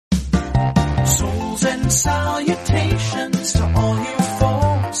salutations to all you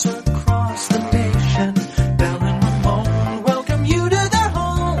folks across the nation. Belle and Ramon welcome you to their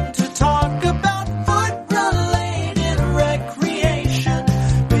home to talk about foot-related recreation.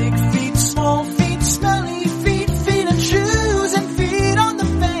 Big feet, small feet, smelly feet, feet and shoes, and feet on the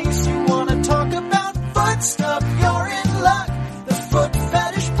face. You want to talk about foot stuff, you're in luck. The Foot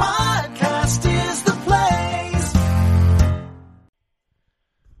Fetish Podcast is the place.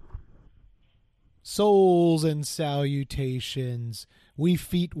 Souls and salutations. We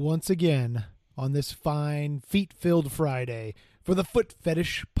feet once again on this fine feet-filled Friday for the Foot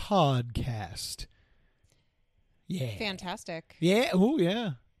Fetish Podcast. Yeah. Fantastic. Yeah. Oh,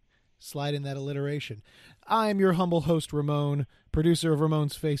 yeah. Slide in that alliteration. I'm your humble host, Ramon, producer of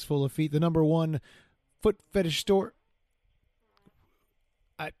Ramon's Face Full of Feet, the number one foot fetish store.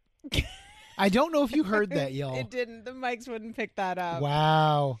 I don't know if you heard that, y'all. It didn't. The mics wouldn't pick that up.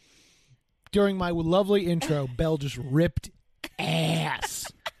 Wow. During my lovely intro, Belle just ripped ass.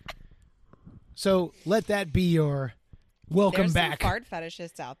 So let that be your welcome There's back. Some fart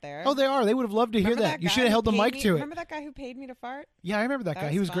fetishists out there. Oh, they are. They would have loved to hear Remember that. You guy should have held the who mic paid to it. Remember that guy who paid me to fart? Yeah, I remember that guy.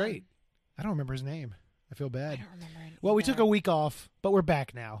 was He was fun. great. I don't remember his name. I feel bad. I don't remember it Well, we either. took a week off, but we're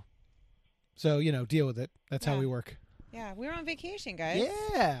back now. So, deal with it. That's how Yeah. we work. Yeah, we were on vacation, guys.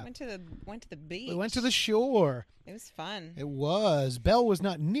 Yeah. Went to the beach. We went to the shore. It was fun. It was. Belle was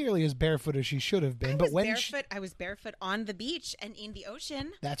not nearly as barefoot as she should have been. I but was when barefoot. I was barefoot on the beach and in the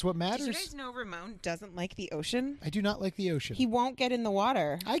ocean. that's what matters. Did you guys know Ramon doesn't like the ocean? I do not like the ocean. He won't get in the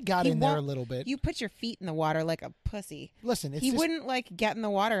water. I got He in there a won't- little bit. You put your feet in the water like a pussy. Listen, it's He just, wouldn't get in the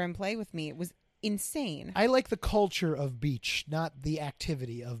water and play with me. It was insane. I like the culture of beach, not the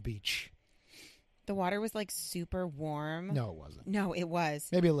activity of beach. The water was super warm. No, it wasn't. No, it was.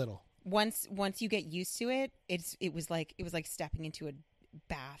 Maybe a little. Once you get used to it, it was like stepping into a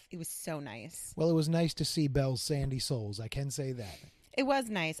bath. It was so nice. Well, it was nice to see Belle's sandy souls. I can say that. It was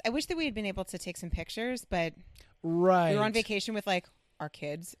nice. I wish that we had been able to take some pictures, but Right. we were on vacation with our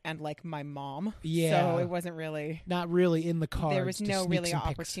kids and my mom. Yeah. So it wasn't really. Not really in the cards. There was to no sneak really some pics.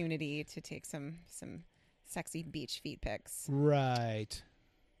 opportunity to take some sexy beach feet pics. Right.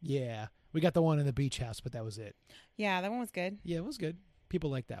 Yeah. We got the one in the beach house, but that was it. Yeah, that one was good. Yeah, it was good. People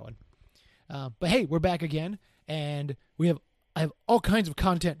like that one. But hey, we're back again, and I have all kinds of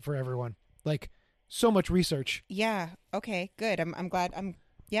content for everyone. So much research. Yeah. Okay. Good. I'm glad.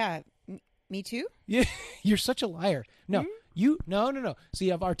 Yeah. Me too. Yeah, you're such a liar. No, Mm-hmm. No.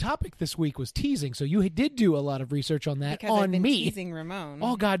 See, our topic this week was teasing, so you did do a lot of research on that Because on I've been me teasing Ramon.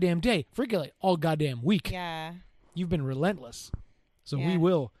 all goddamn day, freaking all goddamn week. Yeah. You've been relentless, so Yeah. we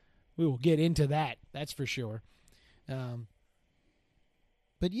will get into that. That's for sure.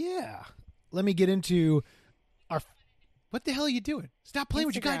 But yeah, let me get into our. What the hell are you doing? Stop playing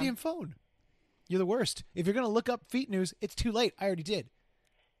with your Instagram. goddamn phone. You're the worst. If you're gonna look up feet news, it's too late. I already did.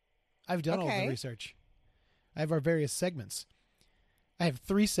 I've done all of the Okay. research. I have our various segments. I have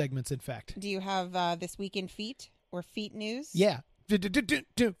 3 segments, in fact. Do you have This Week in Feet or Feet News? Yeah.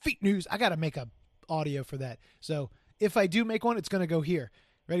 Feet news. I got to make a audio for that. So if I do make one, it's going to go here.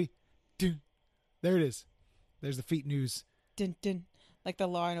 Ready? There it is. There's the feet news. Dun, dun. Like the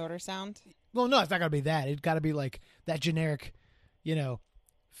Law and Order sound? Well, no, it's not going to be that. It's got to be like that generic,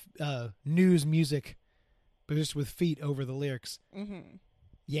 news music, but just with feet over the lyrics. Mm-hmm.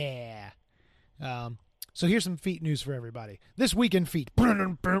 Yeah. So here's some feet news for everybody. This week in feet. Feet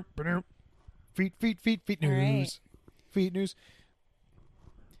news. All right. Feet news.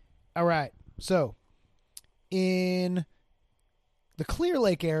 All right. So, in the Clear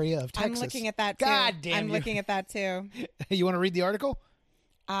Lake area of Texas. I'm looking at that too. God damn I'm you. looking at that too. You want to read the article?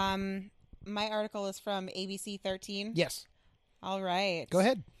 My article is from ABC 13. Yes. All right. Go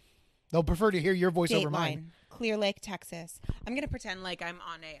ahead. They'll prefer to hear your voice over mine. Dateline, Clear Lake, Texas. I'm going to pretend like I'm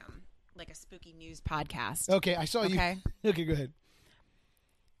on a spooky news podcast. Okay, I saw Okay. you. Okay, go ahead.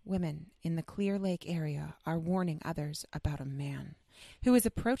 Women in the Clear Lake area are warning others about a man who is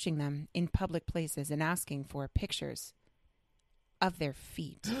approaching them in public places and asking for pictures of their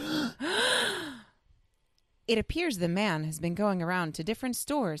feet. It appears the man has been going around to different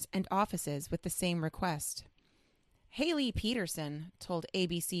stores and offices with the same request. Haley Peterson told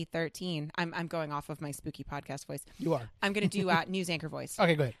ABC 13, I'm going off of my spooky podcast voice. You are. I'm going to do news anchor voice.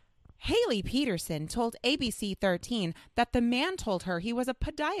 Okay, go ahead. Haley Peterson told ABC 13 that the man told her he was a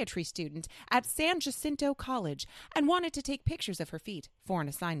podiatry student at San Jacinto College and wanted to take pictures of her feet for an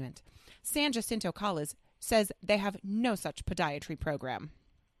assignment. San Jacinto College says they have no such podiatry program.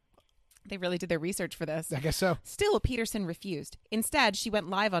 They really did their research for this. I guess so. Still, Peterson refused. Instead, she went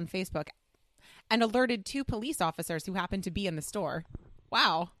live on Facebook and alerted 2 police officers who happened to be in the store.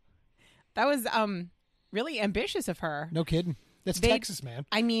 Wow. That was really ambitious of her. No kidding. That's Texas, man.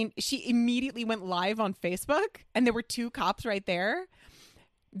 I mean, she immediately went live on Facebook, and there were 2 cops right there.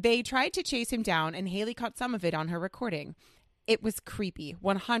 They tried to chase him down, and Haley caught some of it on her recording. It was creepy,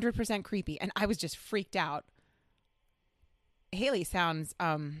 100% creepy, and I was just freaked out. Haley sounds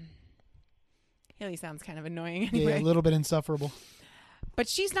kind of annoying anyway. Yeah, a little bit insufferable. But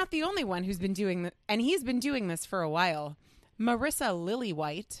she's not the only one who's been doing and he's been doing this for a while. Marissa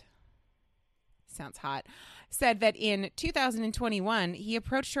Lillywhite, sounds hot, said that in 2021, he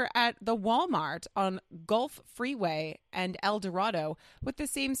approached her at the Walmart on Gulf Freeway and El Dorado with the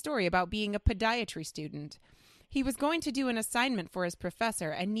same story about being a podiatry student. He was going to do an assignment for his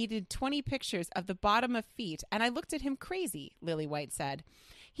professor and needed 20 pictures of the bottom of feet, and I looked at him crazy, Lillywhite said.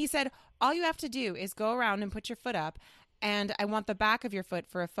 He said, all you have to do is go around and put your foot up, and I want the back of your foot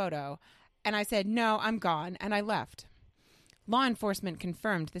for a photo. And I said, no, I'm gone, and I left. Law enforcement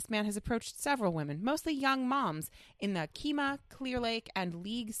confirmed this man has approached several women, mostly young moms, in the Kemah, Clear Lake, and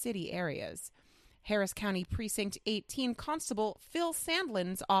League City areas. Harris County Precinct 18 Constable Phil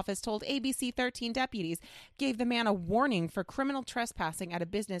Sandlin's office told ABC 13 deputies gave the man a warning for criminal trespassing at a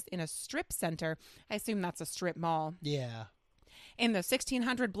business in a strip center. I assume that's a strip mall. Yeah. In the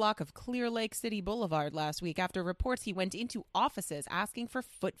 1600 block of Clear Lake City Boulevard last week after reports he went into offices asking for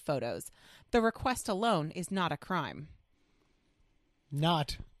foot photos. The request alone is not a crime.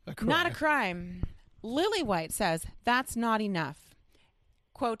 Not a crime. Not a crime. Lillywhite says that's not enough.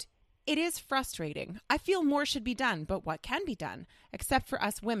 Quote, it is frustrating. I feel more should be done, but what can be done? Except for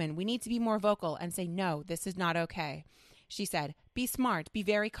us women, we need to be more vocal and say, no, this is not okay. She said, be smart, be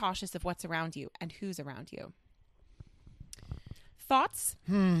very cautious of what's around you and who's around you. Thoughts?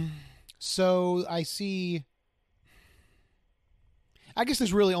 So I see. I guess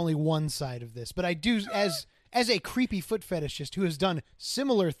there's really only one side of this, but I do, as a creepy foot fetishist who has done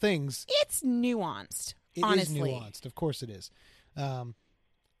similar things. It's nuanced, It honestly. is nuanced. Of course it is.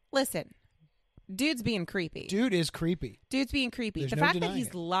 Listen, dude's being creepy. Dude is creepy. Dude's being creepy. There's The no fact that denying he's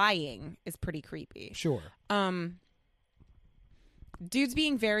it. lying is pretty creepy. Sure. Dude's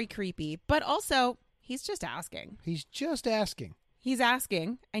being very creepy, but also he's just asking. He's just asking. He's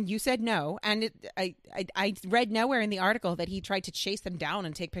asking, and you said no. And I read nowhere in the article that he tried to chase them down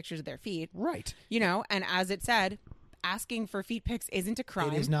and take pictures of their feet. Right. You know, and as it said, asking for feet pics isn't a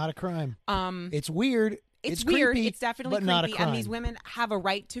crime. It is not a crime. It's weird. It's weird. Creepy, It's definitely but not a creepy. crime. And these women have a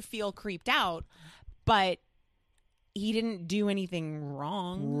right to feel creeped out, but he didn't do anything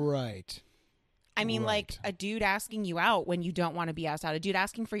wrong. Right. I mean, Right. like a dude asking you out when you don't want to be asked out, a dude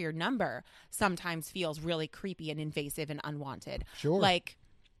asking for your number sometimes feels really creepy and invasive and unwanted. Sure. Like,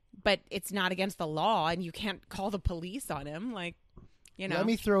 but it's not against the law and you can't call the police on him. Like, you know. Let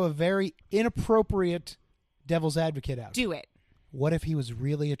me throw a very inappropriate devil's advocate out. do it. What if he was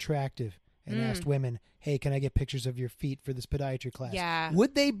really attractive and asked women, hey, can I get pictures of your feet for this podiatry class? Yeah.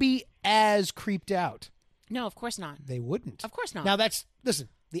 Would they be as creeped out? No, of course not. They wouldn't. Of course not. Now, listen,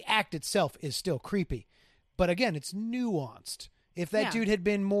 the act itself is still creepy. But again, it's nuanced. If that Yeah. dude had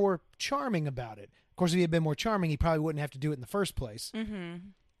been more charming about it, of course, if he had been more charming, he probably wouldn't have to do it in the first place. Mm-hmm.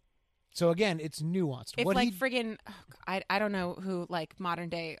 So again, it's nuanced. If What like he- friggin', I don't know who like modern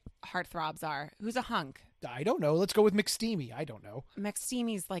day heartthrobs are. Who's a hunk? I don't know. Let's go with McSteamy. I don't know.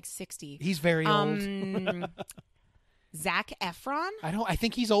 McSteamy's like 60. He's very old. Zac Efron? I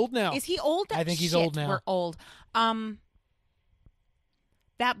think he's old now. Is he old? I think he's Shit, old now. We're old.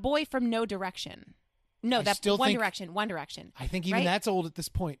 That boy from No Direction. No, I that's still One think- Direction. One Direction. I think even Right? that's old at this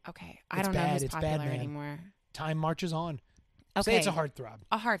point. Okay, I It's don't know bad. who's It's bad, popular man. anymore. Time marches on. Okay, Say it's a heartthrob.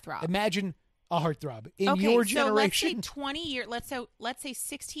 A heartthrob. Imagine a heartthrob in Okay, your so let's say generation. 20 years. Let's say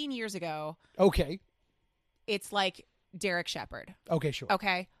 16 years ago. Okay. It's like Derek Shepherd. Okay, sure.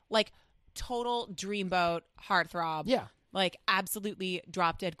 Okay, like total dreamboat heartthrob. Yeah. Like absolutely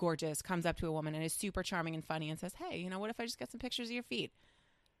drop dead gorgeous. Comes up to a woman and is super charming and funny and says, "Hey, you know what? If I just get some pictures of your feet."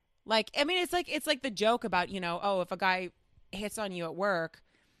 Like, I mean, it's like the joke about, you know, oh, if a guy hits on you at work,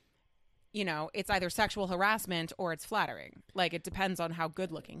 you know, it's either sexual harassment or it's flattering. Like, it depends on how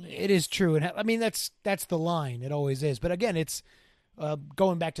good looking he is. It is true. And I mean, that's the line. It always is. But again, it's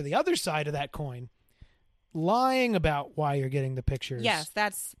going back to the other side of that coin, lying about why you're getting the pictures. Yes,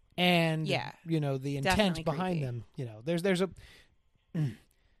 that's And, Yeah. you know, the Definitely intent behind creepy. them. You know, there's a...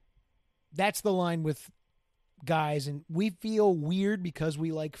 That's the line with guys, and we feel weird because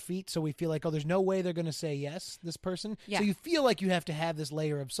we like feet, so we feel like, oh, there's no way they're going to say yes, this person. Yeah. So you feel like you have to have this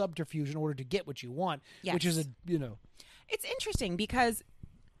layer of subterfuge in order to get what you want, which is Yes. you know... It's interesting because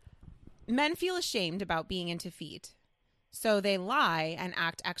men feel ashamed about being into feet. So they lie and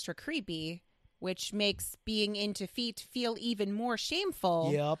act extra creepy which makes being into feet feel even more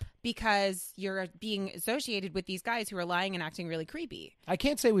shameful. Yep. Because you're being associated with these guys who are lying and acting really creepy. I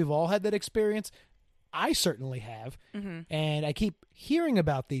can't say we've all had that experience. I certainly have. And I keep hearing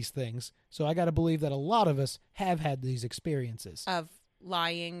about these things, so I got to believe that a lot of us have had these experiences. Of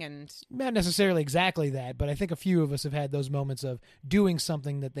lying and... Not necessarily exactly that, but I think a few of us have had those moments of doing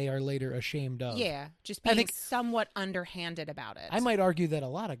something that they are later ashamed of. Yeah, just being somewhat underhanded about it. I might argue that a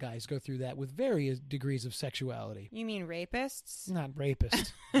lot of guys go through that with various degrees of sexuality. You mean rapists? Not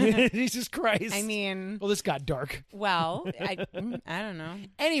rapists. Jesus Christ. I mean... Well, this got dark. Well, I don't know.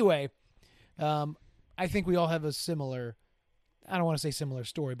 Anyway, I think we all have a similar... I don't want to say similar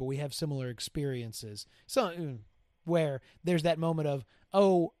story, but we have similar experiences. So... where there's that moment of,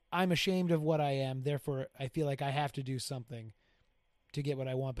 oh, I'm ashamed of what I am, therefore I feel like I have to do something to get what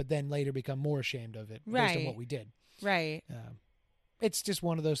I want, but then later become more ashamed of it based on what we did. Right. It's just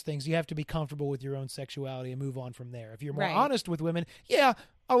one of those things. You have to be comfortable with your own sexuality and move on from there. If you're more honest with women, yeah,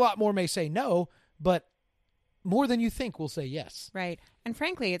 a lot more may say no, but more than you think will say yes. Right. And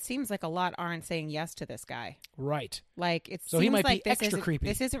frankly, it seems like a lot aren't saying yes to this guy. Right. Like, it so seems he might like be extra creepy.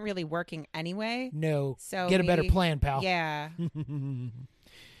 This isn't really working anyway. No. So get a better plan, pal. Yeah.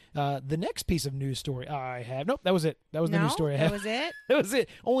 The next piece of news story I have... Nope, that was it. That was the news story I have. That was it? That was it.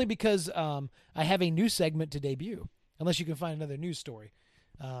 Only because I have a new segment to debut. Unless you can find another news story.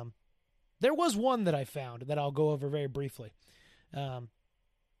 There was one that I found that I'll go over very briefly.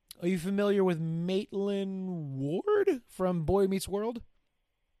 Are you familiar with Maitland Ward from Boy Meets World?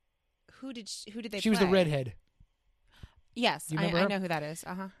 Who did they play? She was the redhead. Yes, I know who that is.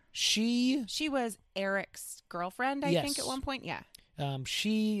 Uh-huh. She was Eric's girlfriend, I think, at one point. Yeah.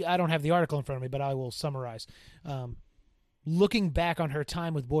 I don't have the article in front of me, but I will summarize. Looking back on her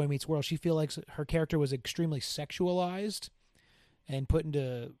time with Boy Meets World, she feels like her character was extremely sexualized and put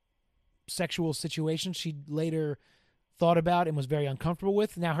into sexual situations she later thought about and was very uncomfortable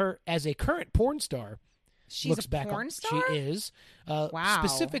with. Now, her as a current porn star, she's a porn star? She is. Wow.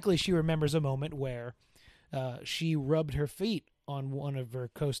 Specifically, she remembers a moment where she rubbed her feet on one of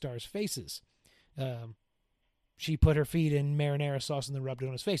her co-stars' faces. She put her feet in marinara sauce and then rubbed it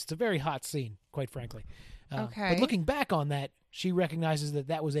on his face. It's a very hot scene, quite frankly. Okay. But looking back on that, she recognizes that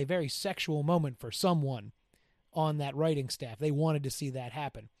that was a very sexual moment for someone on that writing staff. They wanted to see that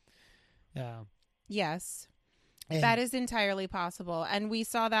happen. Yes. That is entirely possible. And we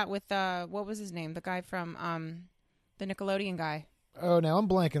saw that with, what was his name? The guy from the Nickelodeon guy. Oh, now I'm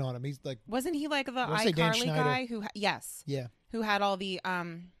blanking on him. He's like... Wasn't he like the iCarly guy? Yes. Yeah. Who had all the...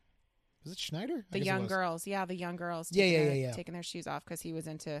 Was it Schneider? The young girls. Yeah, the young girls. Taking their shoes off because he was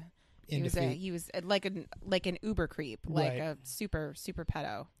into he was like an uber creep, like a super, super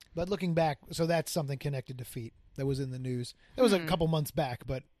pedo. But looking back, so that's something connected to feet that was in the news. That was a couple months back,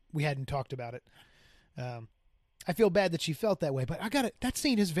 but we hadn't talked about it. I feel bad that she felt that way, but that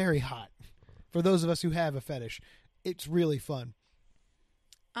scene is very hot. For those of us who have a fetish, it's really fun.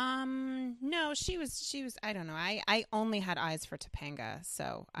 No, she was, I don't know. I only had eyes for Topanga,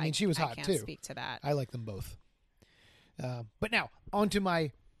 so I mean, she was hot I can't too. Speak to that. I like them both. But now, on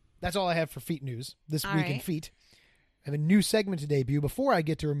to that's all I have for feet news this week in feet. I have a new segment to debut before I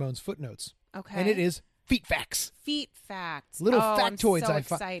get to Ramon's footnotes. Okay. And it is Feet Facts. Feet facts. Little factoids I'm so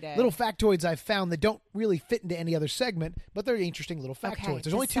excited. Little factoids I've found that don't really fit into any other segment, but they're interesting little factoids. Okay,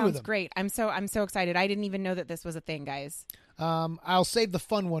 There's only two of them. Great. I'm so excited. I didn't even know that this was a thing, guys. I'll save the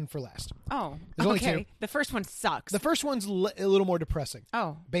fun one for last. Oh, There's only two. The first one sucks. The first one's a little more depressing.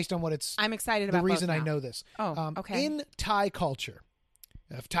 Oh, based on what it's. I'm excited about the reason both I now. know this. Oh, okay. In Thai culture,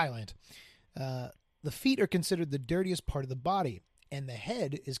 of Thailand, the feet are considered the dirtiest part of the body, and the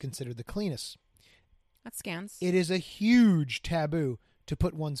head is considered the cleanest. That scans. It is a huge taboo to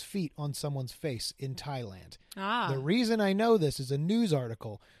put one's feet on someone's face in Thailand. The reason I know this is a news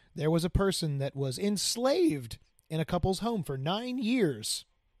article. There was a person that was enslaved in a couple's home for 9 years.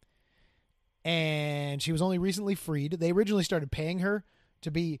 And she was only recently freed. They originally started paying her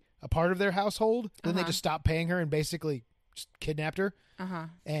to be a part of their household. Then they just stopped paying her and basically just kidnapped her.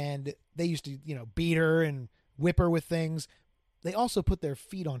 And they used to, beat her and whip her with things. They also put their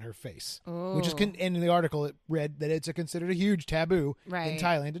feet on her face, which is in the article it read that it's considered a huge taboo in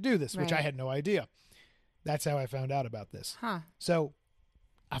Thailand to do this, which I had no idea. That's how I found out about this. So,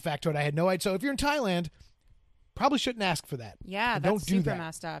 a factoid I had no idea. So, if you're in Thailand, probably shouldn't ask for that. Yeah, and that's don't do super that.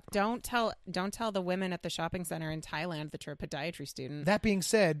 Messed up. Don't tell the women at the shopping center in Thailand that you're a podiatry student. That being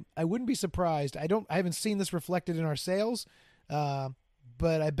said, I wouldn't be surprised. I haven't seen this reflected in our sales,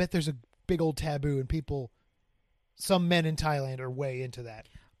 but I bet there's a big old taboo and some men in Thailand are way into that.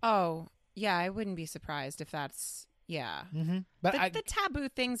 Oh, yeah, I wouldn't be surprised if that's, Yeah. Mm-hmm. But The taboo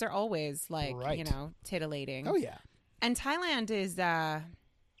things are always like, Right. titillating. oh yeah. And Thailand is they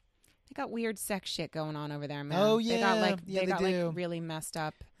got weird sex shit going on over there, man. Oh, They got yeah. like Yeah, they they got do. like really messed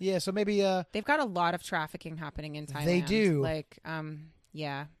up. Yeah, so maybe They've got a lot of trafficking happening in Thailand. They do. Like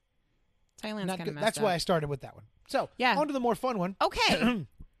yeah. Thailand's not kind of good. messed That's up. why I started with that one. So, Yeah. on to the more fun one. Okay.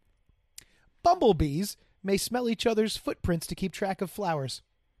 Bumblebees may smell each other's footprints to keep track of flowers.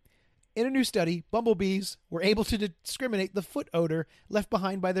 In a new study, bumblebees were able to discriminate the foot odor left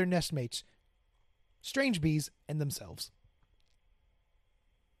behind by their nestmates, strange bees, and themselves.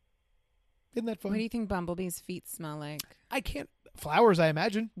 Isn't that fun? What do you think Bumblebee's feet smell like? I can't. Flowers, I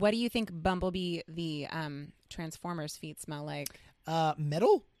imagine. What do you think Bumblebee, the Transformers feet smell like?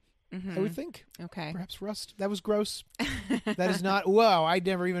 Metal, Mm-hmm. I would think. Okay. Perhaps rust. That was gross. That is not. Wow, I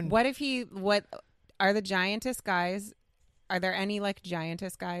never even. What are the giantess guys? Are there any like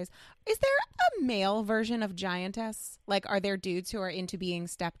giantess guys? Is there a male version of giantess? Like, are there dudes who are into being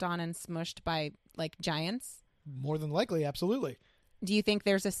stepped on and smushed by like giants? More than likely, absolutely. Do you think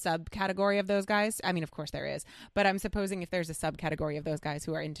there's a subcategory of those guys? I mean, of course there is, but I'm supposing if there's a subcategory of those guys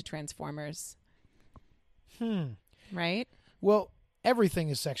who are into Transformers, right? Well, everything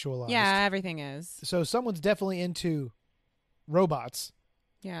is sexualized. Yeah, everything is. So someone's definitely into robots.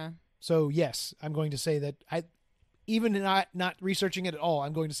 Yeah. So yes, I'm going to say that even not researching it at all,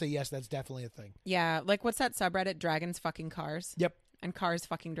 I'm going to say yes, that's definitely a thing. Yeah, like what's that subreddit? Dragons fucking cars. Yep. And cars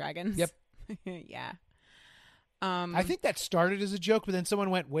fucking dragons. Yep. Yeah. I think that started as a joke, but then someone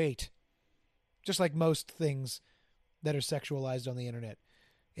went, wait. Just like most things that are sexualized on the internet.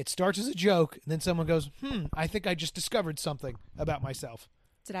 It starts as a joke, and then someone goes, I think I just discovered something about myself.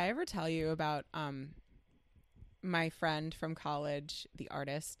 Did I ever tell you about my friend from college, the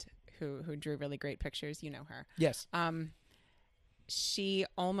artist who drew really great pictures? You know her. Yes. She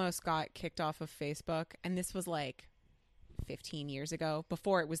almost got kicked off of Facebook, and this was like 15 years ago,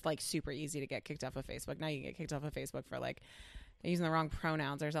 before it was like super easy to get kicked off of Facebook. Now you can get kicked off of Facebook for like using the wrong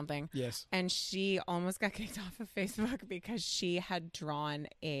pronouns or something. Yes. And she almost got kicked off of Facebook because she had drawn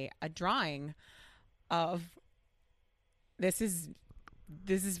a drawing of this is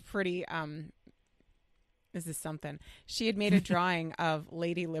pretty this is something. She had made a drawing of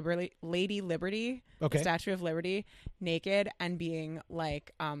Lady Liberty, Okay. the Statue of Liberty, naked and being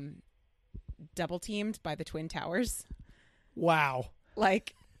like double teamed by the Twin Towers. Wow.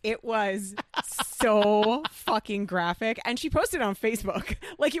 Like, it was so fucking graphic. And she posted it on Facebook.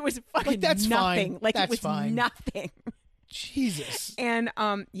 Like, it was fucking that's nothing. fine. Like, That's it was fine. nothing. Jesus. And,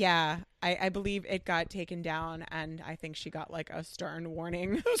 yeah, I believe it got taken down. And I think she got, like, a stern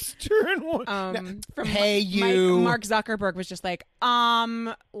warning. Stern one. From hey, you. Mark Zuckerberg was just like,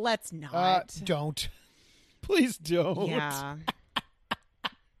 let's not. Don't. Please don't. Yeah.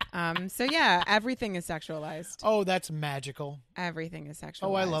 So yeah, everything is sexualized. Oh, that's magical. Everything is sexualized.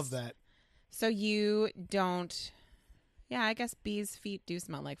 Oh, I love that. So you don't. Yeah, I guess bees' feet do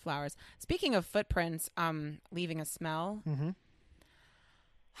smell like flowers. Speaking of footprints, leaving a smell. Mm-hmm.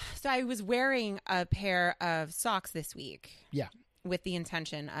 So I was wearing a pair of socks this week. Yeah. With the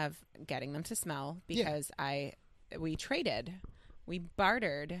intention of getting them to smell because we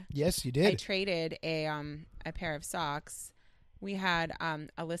bartered. Yes, you I did. traded a pair of socks. We had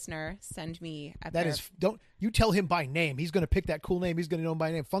a listener send me a pair of Don't you tell him by name. He's going to pick that cool name. He's going to know him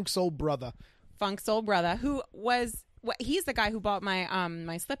by name. Funk Soul Brother. Funk Soul Brother, who was he's the guy who bought my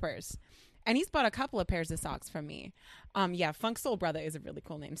my slippers, and he's bought a couple of pairs of socks from me. Yeah, Funk Soul Brother is a really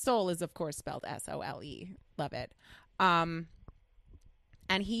cool name. Soul is of course spelled SOLE. Love it.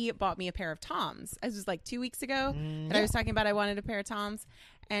 And he bought me a pair of Toms. It was like 2 weeks ago that I was talking about I wanted a pair of Toms.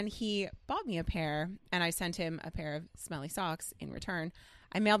 And he bought me a pair, and I sent him a pair of smelly socks in return.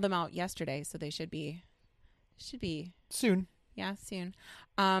 I mailed them out yesterday, so they should be Soon. yeah, soon.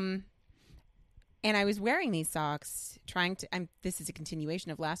 And I was wearing these socks, trying to. This is a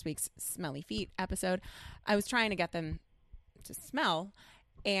continuation of last week's smelly feet episode. I was trying to get them to smell,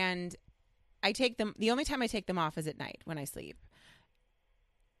 and I take them. The only time I take them off is at night when I sleep.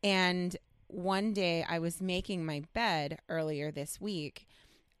 And one day I was making my bed earlier this week,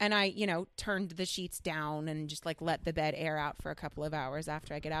 and I, turned the sheets down and just like let the bed air out for a couple of hours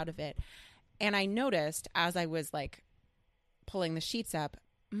after I get out of it. And I noticed as I was like pulling the sheets up,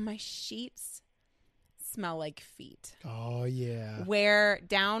 my sheets smell like feet. Oh, yeah. Where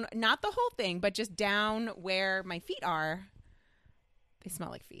down, not the whole thing, but just down where my feet are, they smell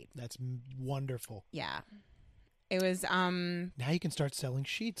like feet. That's wonderful. Yeah. It was, Now you can start selling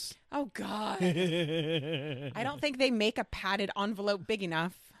sheets. oh God. I don't think they make a padded envelope big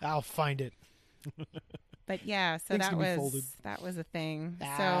enough. I'll find it. But yeah, so Things can be folded. that was a thing.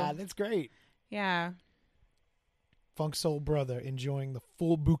 Ah, So that's great. yeah. Funk Soul Brother enjoying the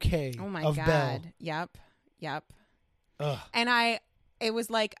full bouquet Oh my of God. Bell. Yep. Ugh. And it was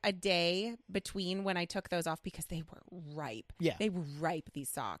like a day between when I took those off because they were ripe. Yeah. They were ripe, these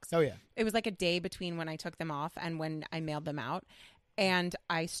socks. Oh, yeah. It was like a day between when I took them off and when I mailed them out. And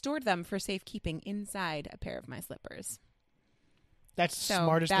I stored them for safekeeping inside a pair of my slippers. That's the So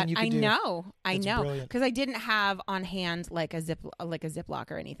smartest thing you could do. I That's know. brilliant. Because I didn't have on hand like a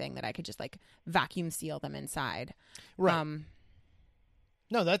Ziploc or anything that I could just like vacuum seal them inside. Right.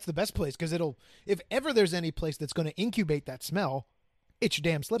 No, that's the best place because if ever there's any place that's going to incubate that smell, it's your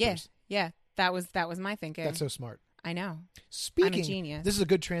damn slippers. Yeah. That was my thinking. That's so smart. I know. Speaking, I'm a genius. This is a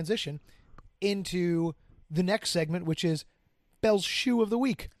good transition into the next segment, which is Belle's Shoe of the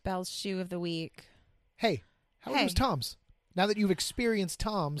Week. Belle's Shoe of the Week. Hey, how was Tom's? Now that you've experienced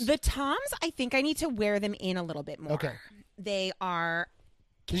Tom's. The Toms, I think I need to wear them in a little bit more. Okay. They are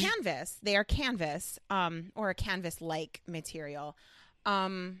canvas. They are canvas, or a canvas-like material.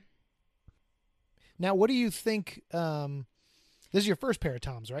 Now, what do you think? This is your first pair of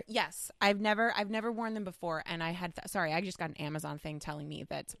Toms, right? Yes, I've never worn them before, and I had. I just got an Amazon thing telling me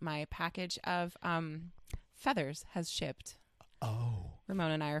that my package of feathers has shipped. Oh.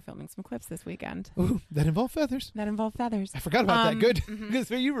 Ramona and I are filming some clips this weekend. Ooh, that involve feathers. That involve feathers. I forgot about that. Good. Good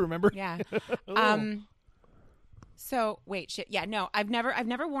for you remember. Yeah. Oh. So wait, shit. Yeah, no, I've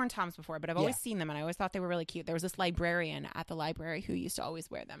never worn Toms before, but I've always seen them, and I always thought they were really cute. There was this librarian at the library who used to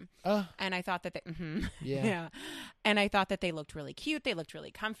always wear them, and I thought that they, yeah, and I thought that they looked really cute. They looked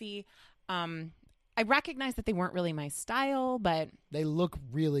really comfy. I recognized that they weren't really my style, but they look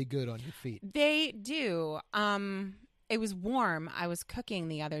really good on your feet. They do. It was warm. I was cooking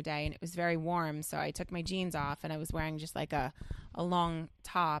the other day, and it was very warm, so I took my jeans off, and I was wearing just like a long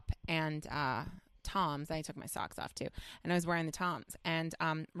top and Toms. I took my socks off too, and I was wearing the Toms. And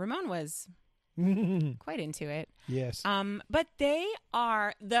Ramon was quite into it. Yes. But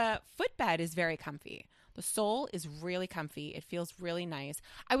the footbed is very comfy. The sole is really comfy. It feels really nice.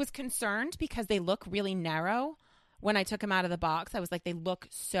 I was concerned because they look really narrow. When I took them out of the box, I was like, they look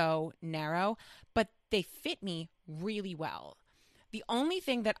so narrow, but they fit me really well. The only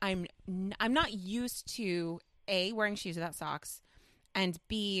thing that I'm not used to, A, wearing shoes without socks, and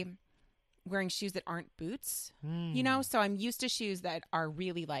B, wearing shoes that aren't boots, you know? So I'm used to shoes that are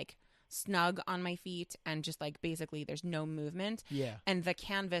really like snug on my feet and just like basically there's no movement. Yeah. And the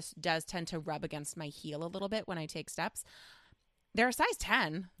canvas does tend to rub against my heel a little bit when I take steps. They're a size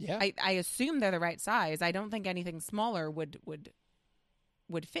 10. Yeah. I assume they're the right size. I don't think anything smaller would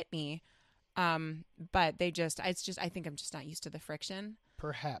fit me. But I think I'm just not used to the friction.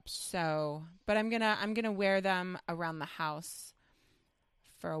 Perhaps. So, but I'm gonna wear them around the house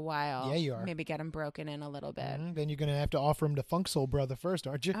for a while. Yeah, you are. Maybe get them broken in a little bit. Then you're gonna have to offer them to Funk Soul Brother first,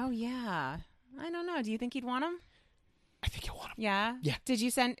 aren't you? Oh yeah. I don't know. Do you think he'd want them? I think you'll want them. Yeah. Yeah.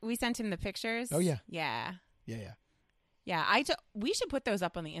 We sent him the pictures? Oh yeah. Yeah. Yeah. Yeah. We should put those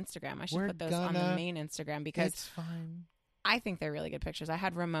up on the Instagram. I should put those on the main Instagram because it's fine. I think they're really good pictures. I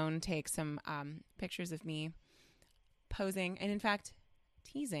had Ramon take some pictures of me posing and, in fact,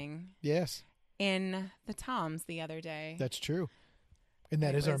 teasing. Yes. In the Toms the other day. That's true. And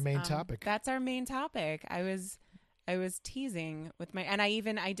that is our main topic. That's our main topic. I was teasing with and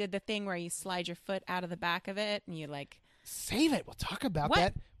I did the thing where you slide your foot out of the back of it and you like save it. We'll talk about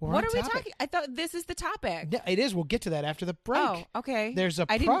that. What are we talking? I thought this is the topic. Yeah, it is. We'll get to that after the break. Oh, okay. There's a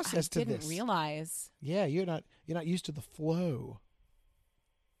process to this. I didn't realize. Yeah, you're not used to the flow.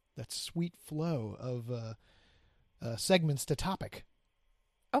 That sweet flow of segments to topic.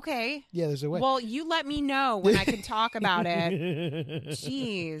 Okay. Yeah, there's a way. Well, you let me know when I can talk about it.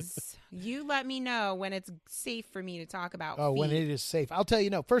 Jeez. You let me know when it's safe for me to talk about feet. When it is safe. I'll tell you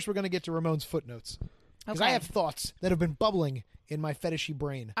no. First, we're going to get to Ramon's footnotes. Because I have thoughts that have been bubbling in my fetishy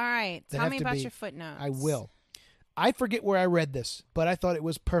brain. All right. Tell me about your footnotes. I will. I forget where I read this, but I thought it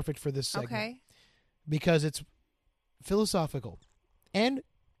was perfect for this segment. Okay. Because it's philosophical and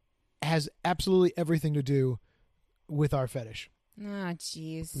has absolutely everything to do with our fetish. Oh,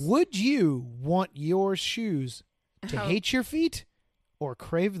 jeez. Would you want your shoes to hate your feet or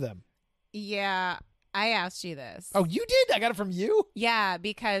crave them? Yeah, I asked you this. Oh, you did? I got it from you? Yeah,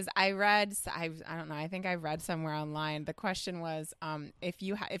 because I don't know, I think I read somewhere online. The question was, if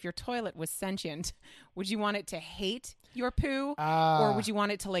your toilet was sentient, would you want it to hate your poo or would you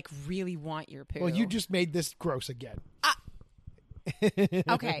want it to like really want your poo? Well, you just made this gross again.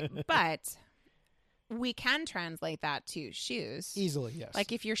 Okay, but we can translate that to shoes. Easily, yes.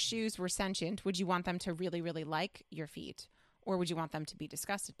 Like if your shoes were sentient, would you want them to really, really like your feet? Or would you want them to be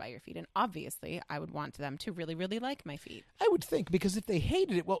disgusted by your feet? And obviously, I would want them to really, really like my feet. I would think, because if they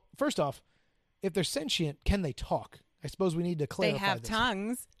hated it, well, first off, if they're sentient, can they talk? I suppose we need to clarify They have this.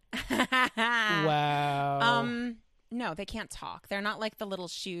 tongues. Wow. No, they can't talk. They're not like the little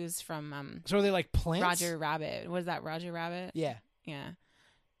shoes from So are they like plants? Roger Rabbit. Was that Roger Rabbit? Yeah. Yeah.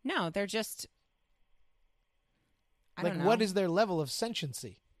 No, they're just. I Like, don't know. what is their level of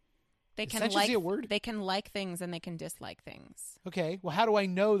sentiency? They is can sentiency like a word? They can like things and they can dislike things. Okay. Well, how do I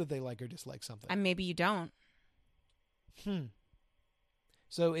know that they like or dislike something? And maybe you don't.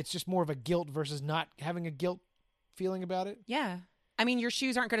 So it's just more of a guilt versus not having a guilt feeling about it? Yeah. I mean, your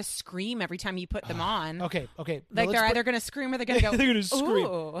shoes aren't going to scream every time you put them on. Okay. Like Now they're either going to scream or they're going to go. They're going to scream.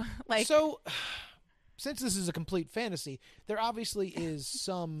 Ooh. Like So, since this is a complete fantasy, there obviously is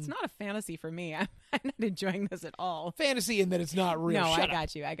some it's not a fantasy for me. I'm not enjoying this at all. fantasy in that it's not real. No, Shut I up.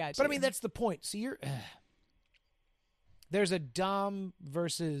 got you. I got you. But I mean, that's the point. So there's a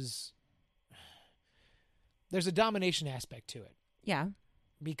there's a domination aspect to it. Yeah.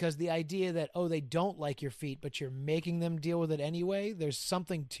 Because the idea that, oh, they don't like your feet, but you're making them deal with it anyway, there's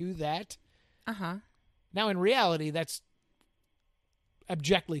something to that. Uh-huh. Now, in reality, that's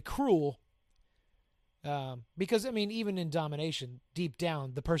abjectly cruel. Because, I mean, even in domination, deep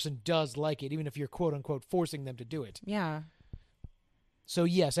down, the person does like it, even if you're, quote-unquote, forcing them to do it. Yeah. So,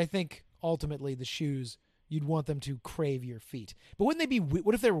 yes, I think, ultimately, the shoes, you'd want them to crave your feet. But wouldn't they be,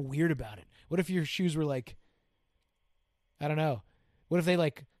 what if they were weird about it? What if your shoes were like, I don't know. What if they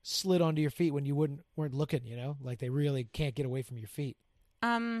like slid onto your feet when you weren't looking, you know? Like they really can't get away from your feet.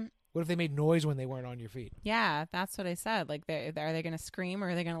 What if they made noise when they weren't on your feet? Yeah, that's what I said. Like, are they going to scream or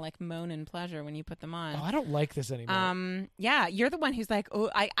are they going to like moan in pleasure when you put them on? Oh, I don't like this anymore. Yeah, you're the one who's like, oh,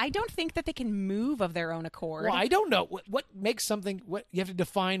 I don't think that they can move of their own accord. Well, I don't know what makes something. What you have to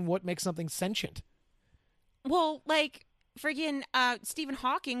define what makes something sentient. Well, like friggin' Stephen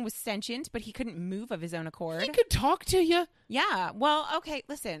Hawking was sentient, but he couldn't move of his own accord. He could talk to you. Yeah. Well, okay.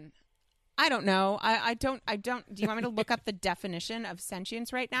 Listen, I don't know. I don't. Do you want me to look up the definition of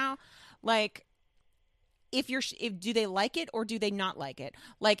sentience right now? Like, if do they like it or do they not like it?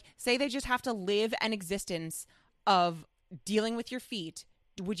 Like, say they just have to live an existence of dealing with your feet.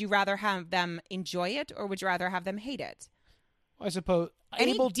 Would you rather have them enjoy it or would you rather have them hate it? I suppose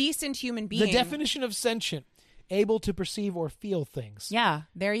Any decent human being. The definition of sentient: able to perceive or feel things. Yeah.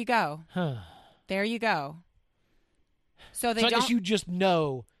 There you go. Huh. There you go. So they so I don't. guess you just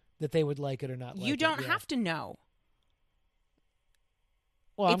know that they would like it or not like it. You don't yeah. have to know.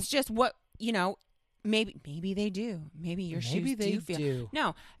 Well, It's just what, you know, maybe they do. Maybe your Maybe shoes they do feel. do.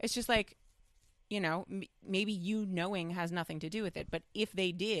 No, it's just like, you know, maybe you knowing has nothing to do with it. But if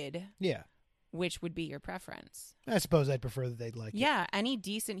they did, yeah. which would be your preference? I suppose I'd prefer that they'd like it. Yeah, any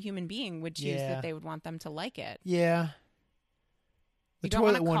decent human being would choose Yeah. that they would want them to like it. Yeah. The You don't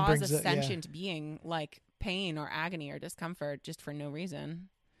want toilet to one cause brings a it, yeah. sentient being like pain or agony or discomfort just for no reason.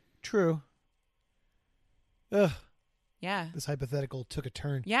 True. Ugh. Yeah. This hypothetical took a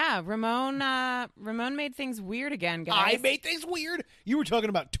turn. Yeah, Ramon made things weird again, guys. I made things weird. You were talking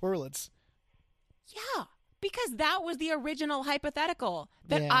about toilets. Yeah, because that was the original hypothetical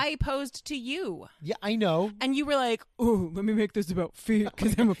that Yeah. I posed to you. Yeah, I know. And you were like, "Oh, let me make this about feet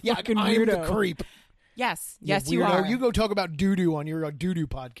because I'm a Yeah, fucking I'm weirdo." the creep. Yes, yes, you weirdo. are. You go talk about doo-doo on your doo-doo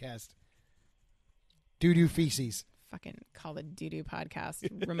podcast. Doo-doo feces. Fucking call it doo-doo podcast.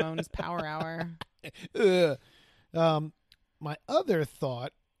 Ramon's Power Hour. Ugh. My other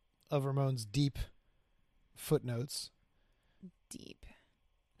thought of Ramon's deep footnotes. Deep.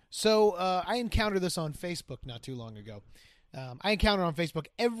 So I encountered this on Facebook not too long ago. I encounter it on Facebook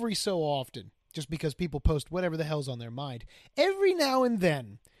every so often, just because people post whatever the hell's on their mind. Every now and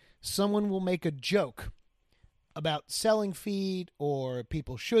then, someone will make a joke about selling feet, or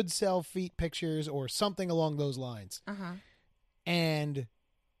people should sell feet pictures, or something along those lines. Uh-huh. And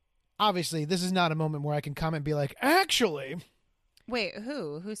obviously, this is not a moment where I can comment and be like, actually... Wait,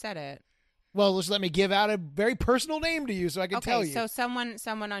 who said it? Well, just let me give out a very personal name to you so I can tell you. So someone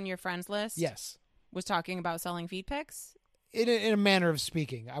on your friends list Yes. was talking about selling feet pics? In a manner of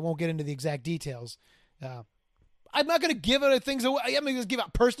speaking. I won't get into the exact details. I'm not going to give other things away. I'm going to give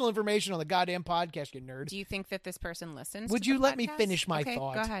out personal information on the goddamn podcast, you nerd. Do you think that this person listens Would to you the let me podcast? finish my okay,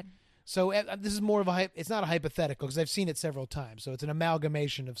 thought? Go ahead. So this is more of it's not a hypothetical because I've seen it several times. So it's an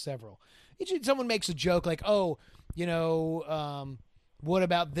amalgamation of several. Someone makes a joke like, oh, you know, what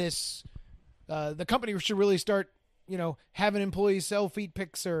about this? The company should really start, you know, having employees sell feet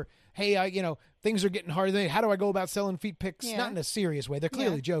pics, or, hey, you know, things are getting hard. How do I go about selling feet pics? Yeah. Not in a serious way. They're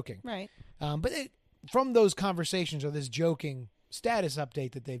clearly Yeah. joking. Right. But from those conversations or this joking status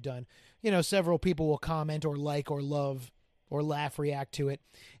update that they've done, you know, several people will comment or like or love or laugh, react to it.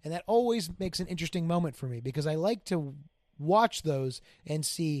 And that always makes an interesting moment for me because I like to watch those and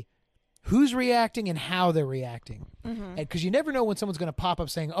see who's reacting and how they're reacting. Because you never know when someone's going to pop up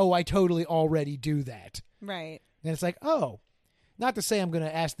saying, oh, I totally already do that. Right. And it's like, oh, not to say I'm going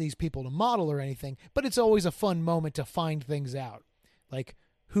to ask these people to model or anything, but it's always a fun moment to find things out. Like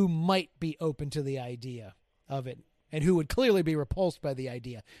who might be open to the idea of it and who would clearly be repulsed by the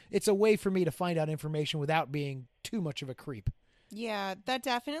idea. It's a way for me to find out information without being too much of a creep. Yeah, that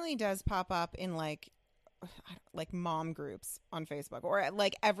definitely does pop up in like mom groups on Facebook, or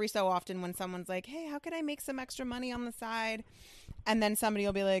like every so often when someone's like, hey, how could I make some extra money on the side? And then somebody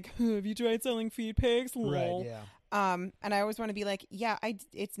will be like, have you tried selling feed pigs? Lol. Right, yeah. And I always want to be like, yeah,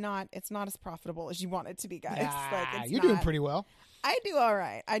 it's not as profitable as you want it to be, guys. You're doing pretty well. I do all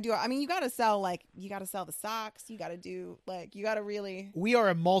right. I mean, you got to sell the socks. You got to do you got to really. We are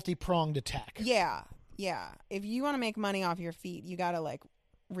a multi-pronged attack. Yeah. Yeah. If you want to make money off your feet, you got to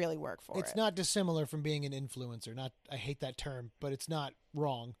really work for it. It's not dissimilar from being an influencer. I hate that term, but it's not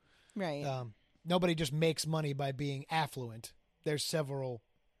wrong. Right. Nobody just makes money by being affluent. There's several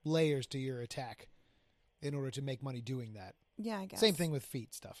layers to your attack in order to make money doing that. Yeah, I guess. Same thing with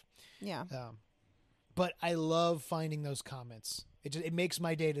feet stuff. Yeah. But I love finding those comments. It makes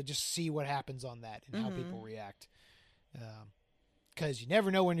my day to just see what happens on that and how people react. Because you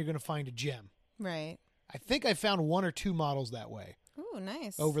never know when you're going to find a gem. Right. I think I found 1 or 2 models that way. Ooh,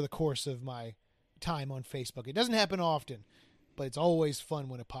 nice. Over the course of my time on Facebook. It doesn't happen often, but it's always fun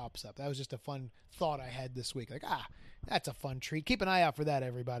when it pops up. That was just a fun thought I had this week. That's a fun treat. Keep an eye out for that,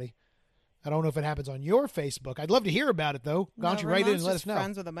 everybody. I don't know if it happens on your Facebook. I'd love to hear about it, though. Why don't you write in and let us know?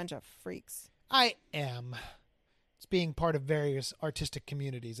 Friends with a bunch of freaks. I am. It's being part of various artistic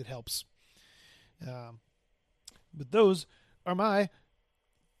communities. It helps. But those are my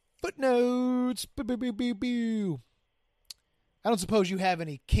footnotes. I don't suppose you have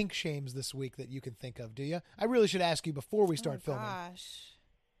any kink shames this week that you can think of, do you? I really should ask you before we start filming. Gosh.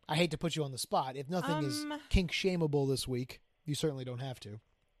 I hate to put you on the spot. If nothing is kink shameable this week, you certainly don't have to.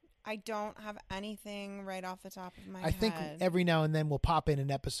 I don't have anything right off the top of my head. I think every now and then we'll pop in an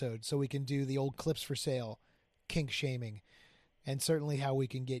episode so we can do the old clips for sale, kink shaming, and certainly how we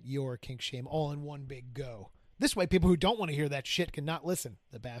can get your kink shame all in one big go. This way, people who don't want to hear that shit can not listen,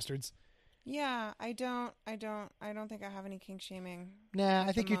 the bastards. Yeah, I don't think I have any kink shaming. Nah,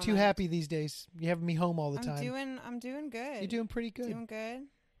 I think you're too happy these days. You have me home all the time. I'm doing good. You're doing pretty good. Doing good.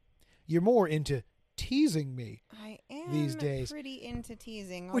 You're more into teasing me. I am these days. Pretty into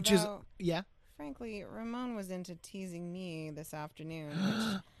teasing. Which is, yeah. Frankly, Ramon was into teasing me this afternoon,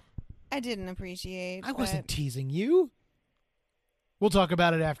 which I didn't appreciate. I wasn't teasing you. We'll talk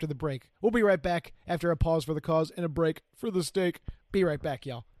about it after the break. We'll be right back after a pause for the cause and a break for the steak. Be right back,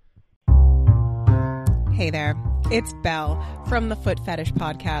 y'all. Hey there, it's Belle from the Foot Fetish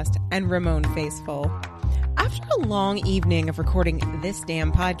Podcast and Ramon Faceful. After a long evening of recording this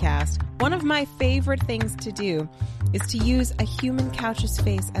damn podcast, one of my favorite things to do is to use a human couch's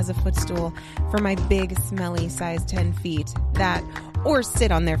face as a footstool for my big, smelly size 10 feet or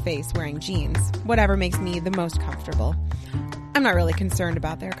sit on their face wearing jeans, whatever makes me the most comfortable. I'm not really concerned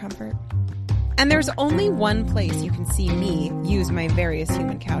about their comfort. And there's only one place you can see me use my various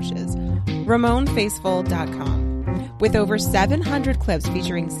human couches, RamonFaceful.com, with over 700 clips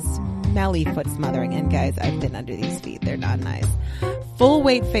featuring smelly foot smothering. And guys, I've been under these feet. They're not nice. Full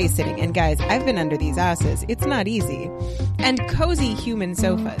weight face sitting. And guys, I've been under these asses. It's not easy. And cozy human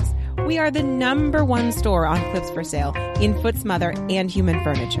sofas. We are the #1 store on clips for sale in foot smother and human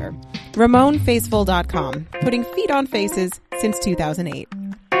furniture. RamonFaceful.com, putting feet on faces since 2008.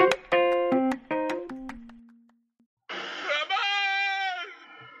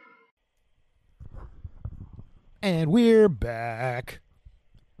 And we're back.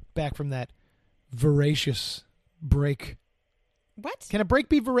 Back from that voracious break. What? Can a break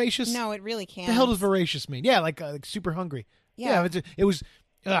be voracious? No, it really can't. The hell does voracious mean? Yeah, like super hungry. Yeah, it was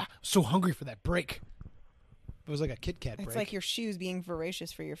so hungry for that break. It was like a Kit Kat break. It's like your shoes being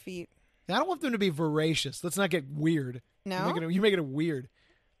voracious for your feet. I don't want them to be voracious. Let's not get weird. No? You make it weird.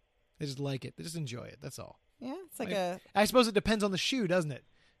 I just like it. I just enjoy it. That's all. Yeah, it's like I suppose it depends on the shoe, doesn't it?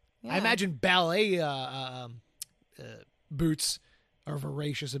 Yeah. I imagine ballet boots are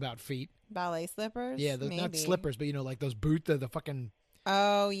voracious about feet. Ballet slippers? Yeah, not slippers, but like those boots, the fucking...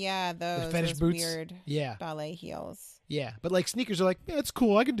 Oh, yeah, those fetish boots. Weird ballet heels. Yeah, but like sneakers are like, yeah, it's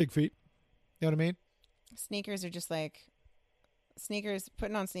cool. I can dig feet. You know what I mean? Sneakers are just like...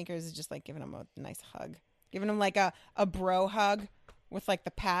 Putting on sneakers is just like giving them a nice hug. Giving them like a bro hug with like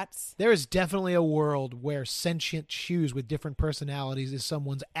the pats. There is definitely a world where sentient shoes with different personalities is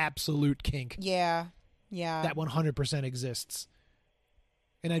someone's absolute kink. Yeah. Yeah. That 100% exists.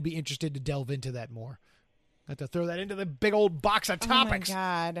 And I'd be interested to delve into that more. I have to throw that into the big old box of topics. Oh, my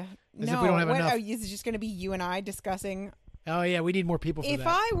God. As no. if we don't have enough. Is it just going to be you and I discussing? Oh, yeah, we need more people for If that.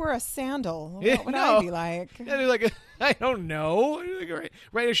 I were a sandal, Yeah, what would no. I be like? Yeah, they're like I don't know.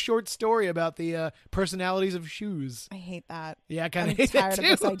 Write a short story about the personalities of shoes. I hate that. Yeah, I I'm kind of hate tired that of too.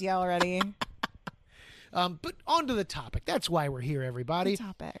 this idea already. But on to the topic. That's why we're here, everybody.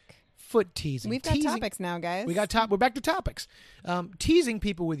 Topic. Foot teasing. We've got Teasing- topics now, guys. We're back to topics. Teasing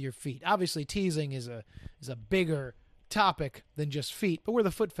people with your feet. Obviously, teasing is a bigger topic than just feet, but we're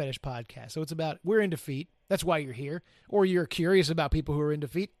the foot fetish podcast, so it's about we're into feet. That's why you're here. Or you're curious about people who are into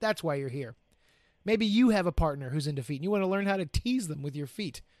feet. That's why you're here. Maybe you have a partner who's into feet and you want to learn how to tease them with your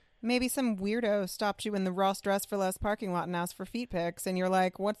feet. Maybe some weirdo stopped you in the Ross Dress for Less parking lot and asked for feet pics, and you're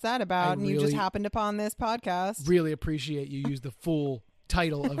like, "What's that about?" And you just happened upon this podcast. Really appreciate you use the full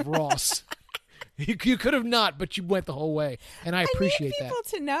title of Ross. You could have not, but you went the whole way, and I appreciate that. I need people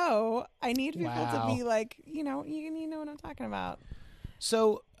to know. I need people Wow. to be like, you know what I'm talking about.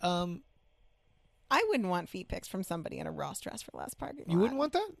 So, I wouldn't want feet pics from somebody in a Ross Dress for Less parking lot. you wouldn't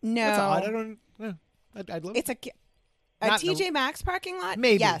want that? No. That's odd. I don't. I'd love. It's a Not in TJ Maxx parking lot?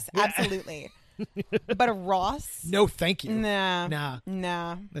 Maybe. Yes, Yeah. absolutely. But a Ross? No, thank you. Nah.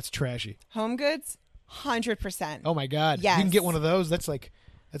 That's trashy. Home Goods? 100%. Oh my God. Yes. You can get one of those. That's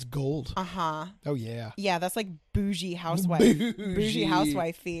gold. Uh-huh. Oh yeah. Yeah, that's like bougie housewife. Bougie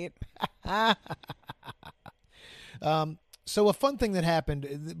housewife feet. So a fun thing that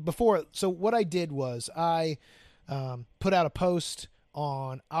happened before. So what I did was I put out a post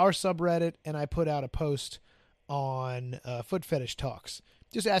on our subreddit, and I put out a post on Foot Fetish Talks,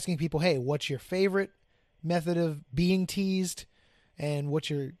 just asking people, hey, what's your favorite method of being teased, and what's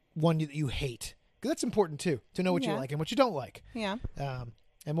your one that you hate? 'Cause that's important too, to know what you like and what you don't like. Yeah.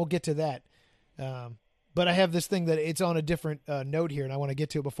 And we'll get to that. But I have this thing that it's on a different note here, and I want to get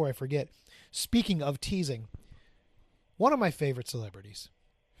to it before I forget. Speaking of teasing, one of my favorite celebrities,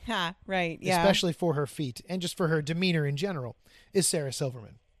 Right. Yeah. especially for her feet and just for her demeanor in general, is Sarah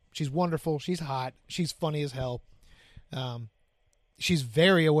Silverman. She's wonderful. She's hot. She's funny as hell. She's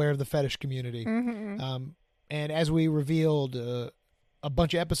very aware of the fetish community. Mm-hmm. And as we revealed a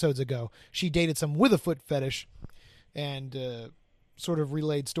bunch of episodes ago, she dated someone with a foot fetish and sort of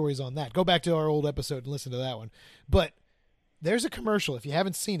relayed stories on that. Go back to our old episode and listen to that one. But there's a commercial. If you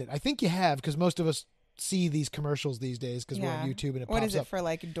haven't seen it, I think you have, because most of us see these commercials these days because we're on YouTube and it pops up. What is it for,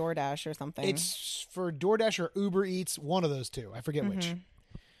 like DoorDash or something? It's for DoorDash or Uber Eats, one of those two. I forget which. Mm-hmm.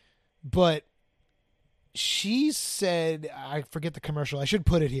 But she said, I forget the commercial. I should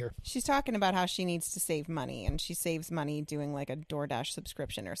put it here. She's talking about how she needs to save money, and she saves money doing like a DoorDash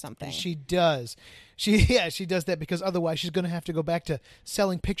subscription or something. She does. She does that because otherwise she's going to have to go back to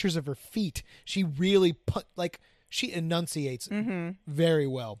selling pictures of her feet. She really she enunciates very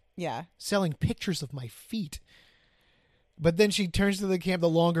well. Yeah. Selling pictures of my feet. But then she turns to the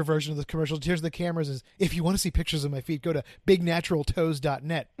longer version of the commercial, turns to the camera and says, if you want to see pictures of my feet, go to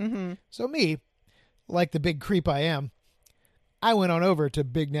bignaturaltoes.net. Mm-hmm. So me, like the big creep I am, I went on over to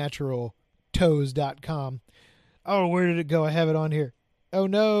bignaturaltoes.com. Oh, where did it go? I have it on here. Oh,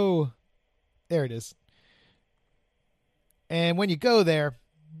 no. There it is. And when you go there,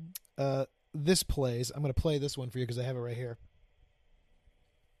 this plays. I'm going to play this one for you because I have it right here.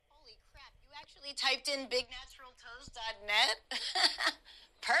 Holy crap, you actually typed in bignaturaltoes.net?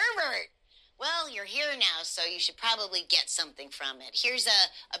 Pervert! Well, you're here now, so you should probably get something from it. Here's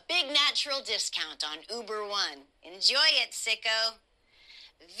a big natural discount on Uber One. Enjoy it, sicko.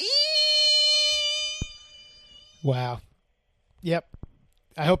 Wow. Yep.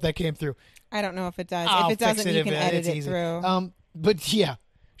 I hope that came through. I don't know if it does. I'll If it fix doesn't, it you if can it- edit it's it easy. through. But yeah,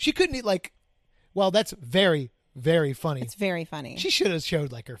 she couldn't well, that's very, very funny. It's very funny. She should have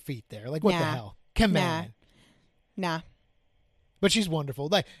showed her feet there. What the Nah. hell? Come Nah. on. Nah. But she's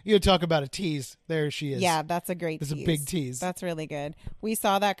wonderful. You talk about a tease. There she is. Yeah, that's a great It's a tease. big tease. That's really good. We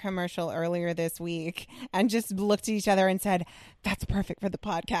saw that commercial earlier this week and just looked at each other and said, that's perfect for the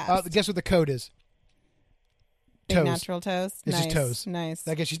podcast. Guess what the code is? Big toes. natural toes. It's nice. just toes. Nice.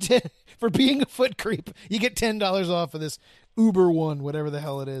 I guess for being a foot creep, you get $10 off of this Uber One, whatever the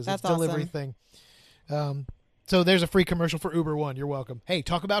hell it is. That's it's a delivery awesome. thing. So there's a free commercial for Uber One. You're welcome. Hey,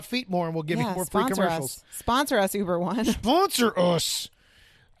 talk about feet more, and we'll give you more free sponsor commercials. us. Sponsor us, Uber One. Sponsor us.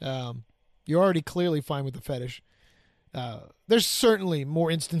 You're already clearly fine with the fetish. There's certainly more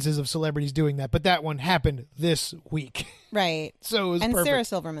instances of celebrities doing that, but that one happened this week. Right. So it was And perfect. Sarah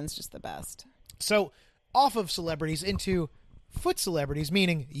Silverman's just the best. So off of celebrities into foot celebrities,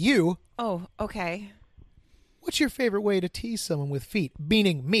 meaning you. Oh, okay. What's your favorite way to tease someone with feet?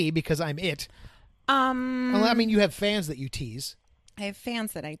 Meaning me, because I'm it. Well, I mean, you have fans that you tease. I have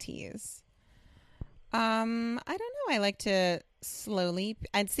fans that I tease. I don't know. I like to slowly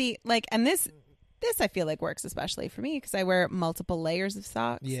and see and this I feel like works especially for me because I wear multiple layers of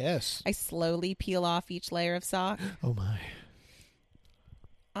socks. Yes. I slowly peel off each layer of sock. Oh my.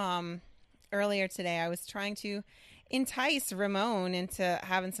 Earlier today I was trying to entice Ramon into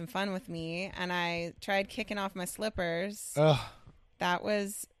having some fun with me, and I tried kicking off my slippers. Ugh. That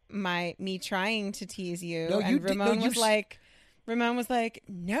was me trying to tease you. No, and you did- no, Ramon you was like,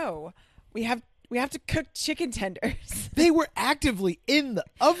 no, we have to cook chicken tenders. They were actively in the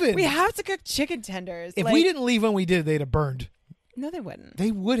oven. We have to cook chicken tenders. If we didn't leave when we did, they'd have burned. No, they wouldn't.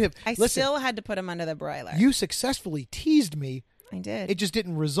 They would have. I Listen, still had to put them under the broiler. you successfully teased me. I did. It just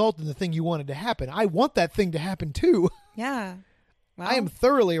didn't result in the thing you wanted to happen. I want that thing to happen too. Yeah. Well, I am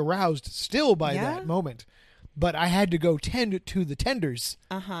thoroughly aroused still by Yeah? that moment. But I had to go tend to the tenders.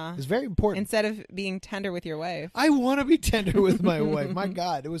 Uh-huh. It's very important. Instead of being tender with your wife. I want to be tender with my wife. My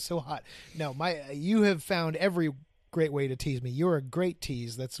God, it was so hot. No, you have found every great way to tease me. You're a great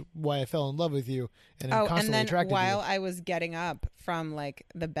tease. That's why I fell in love with you and I'm constantly and then attracted while to you. I was getting up from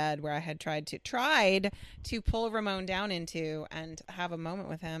the bed where I had tried to pull Ramon down into and have a moment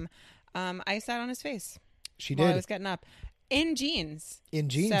with him, I sat on his face. She while did. I was getting up in jeans. In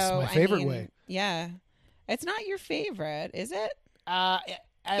jeans, So, my favorite I mean, way. Yeah, it's not your favorite, is it?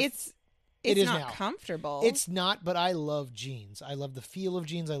 It's it is not now. comfortable. It's not, but I love jeans. I love the feel of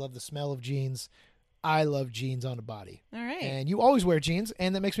jeans. I love the smell of jeans. I love jeans on a body. all right. And you always wear jeans,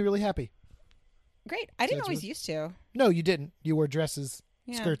 and that makes me really happy. Great. I didn't that's always what- used to. No, you didn't. You wore dresses,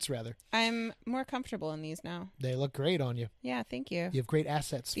 Yeah. skirts rather. I'm more comfortable in these now. They look great on you. Yeah, thank you. You have great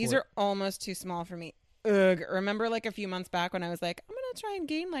assets. These for are almost too small for me. Ugh. Remember a few months back when I was like, I'm going to try and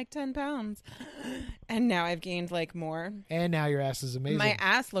gain 10 pounds. And now I've gained more. it. And now your ass is amazing. My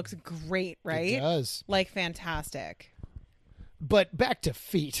ass looks great, right? It does. Fantastic. But back to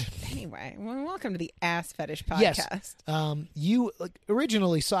feet. Anyway, well, welcome to the Ass Fetish Podcast. Yes. You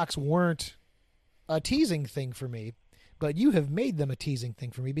originally socks weren't a teasing thing for me, but you have made them a teasing thing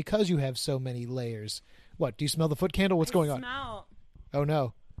for me because you have so many layers. What? Do you smell the foot candle? What's going on? Oh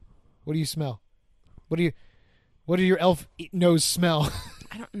no. What do you smell? What do your elf nose smell?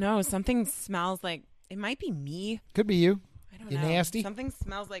 I don't know. Something smells like it might be me. Could be you. I don't You know. nasty? Something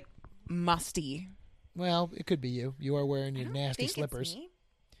smells like musty. Well, it could be you. You are wearing I your don't nasty think slippers. It's me.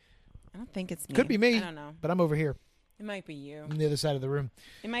 I don't think it's me. Could be me. I don't know. But I'm over here It might be you. on the other side of the room.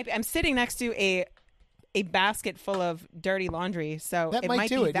 It might be. I'm sitting next to a basket full of dirty laundry, so That it might might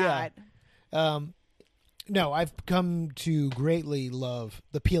do be it, yeah. that. No, I've come to greatly love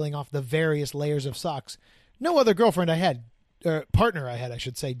the peeling off the various layers of socks. No other girlfriend I had, or partner I had, I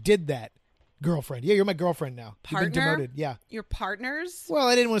should say, did that. Girlfriend. Yeah, you're my girlfriend now. You've been Partner? demoted. Yeah. Your partners? Well,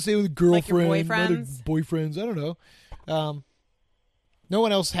 I didn't want to say with girlfriend. Like your other boyfriends? boyfriends. I don't know. No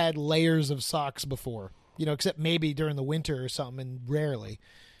one else had layers of socks before, except maybe during the winter or something, and rarely.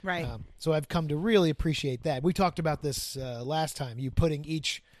 Right. So I've come to really appreciate that. We talked about this last time. You putting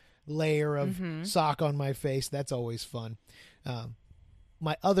each layer of sock on my face. That's always fun.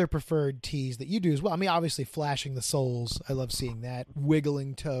 My other preferred tease that you do as well. I mean, obviously flashing the soles. I love seeing that.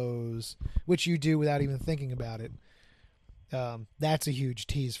 Wiggling toes, which you do without even thinking about it. That's a huge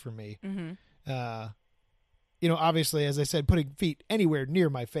tease for me. Obviously, as I said, putting feet anywhere near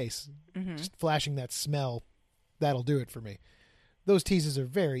my face, just flashing that smell, that'll do it for me. Those teases are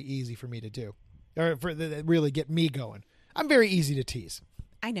very easy for me to do, or that really get me going. I'm very easy to tease,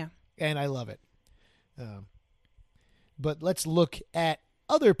 I know. and I love it. But let's look at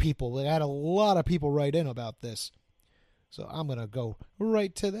other people. We had a lot of people write in about this, so I'm going to go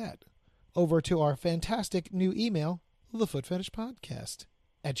right to that. Over to our fantastic new email,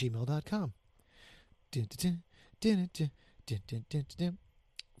 thefootfetishpodcast@gmail.com.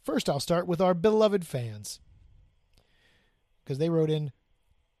 First, I'll start with our beloved fans, because they wrote in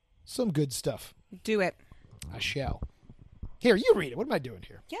some good stuff. Do it. I shall. Here, you read it. What am I doing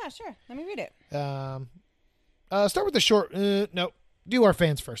here? Yeah, sure. Let me read it. Start with the short. No, do our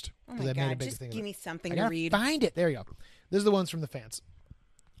fans first. Oh 'cause my I made a God. big Just thing of give it. me something I to gotta read. find it. There you go. This are the ones from the fans.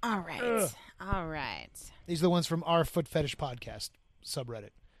 All right. Ugh. All right. These are the ones from our Foot Fetish Podcast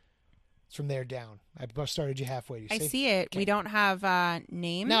subreddit. It's from there down. I started you halfway. You I see it. Okay. We don't have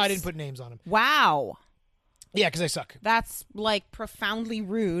names. No, I didn't put names on them. Wow. Yeah, because I suck. That's profoundly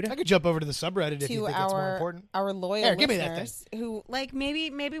rude I could jump over to the subreddit if to you think that's more important. our loyal Here, give me that listeners who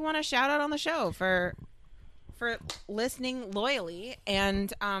maybe want to shout out on the show for listening loyally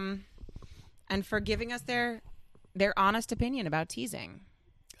and for giving us their honest opinion about teasing.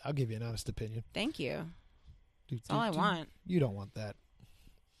 I'll give you an honest opinion. Thank you. That's all I want. You don't want that.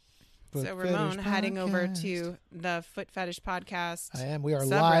 So Foot Ramon Fetish heading over Podcast. to the Foot Fetish Podcast. I am. We are subreddit.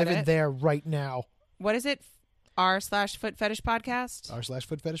 live in there right now. What is it? r/Foot Fetish Podcast.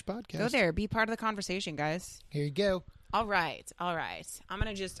 r/Foot Fetish Podcast. Go there. Be part of the conversation, guys. Here you go. All right. I'm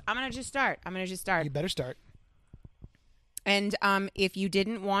gonna just start. You better start. And if you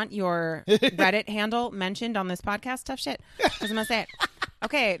didn't want your Reddit handle mentioned on this podcast, tough shit. Because I'm gonna say it.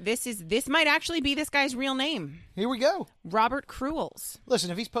 Okay, this might actually be this guy's real name. Here we go. Robert Cruels.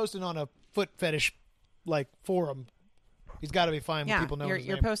 Listen, if he's posting on a foot fetish forum, he's got to be fine with people knowing his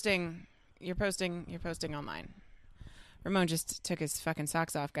name. You're posting online. Ramon just took his fucking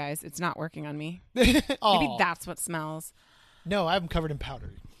socks off, guys. It's not working on me. Maybe that's what smells. No, I have them covered in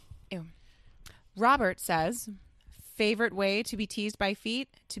powder. Ew. Robert says, favorite way to be teased by feet?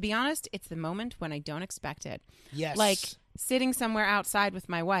 To be honest, it's the moment when I don't expect it. Yes. Like sitting somewhere outside with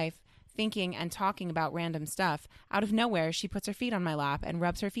my wife, thinking and talking about random stuff. Out of nowhere, she puts her feet on my lap and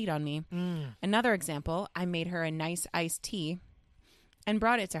rubs her feet on me. Another example, I made her a nice iced tea and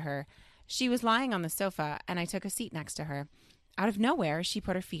brought it to her. She was lying on the sofa, and I took a seat next to her. Out of nowhere, she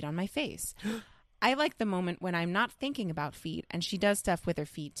put her feet on my face. I like the moment when I'm not thinking about feet, and she does stuff with her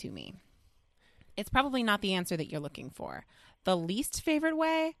feet to me. It's probably not the answer that you're looking for. The least favorite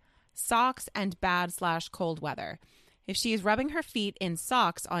way? Socks and bad/cold weather. If she is rubbing her feet in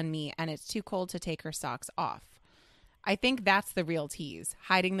socks on me, and it's too cold to take her socks off. I think that's the real tease,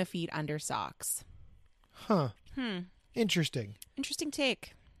 hiding the feet under socks. Huh. Interesting. Interesting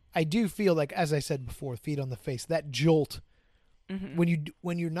take. I do feel like, as I said before, feet on the face, that jolt,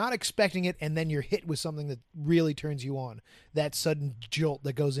 when you're not expecting it and then you're hit with something that really turns you on, that sudden jolt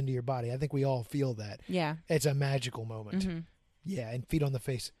that goes into your body. I think we all feel that. Yeah. It's a magical moment. Yeah, and feet on the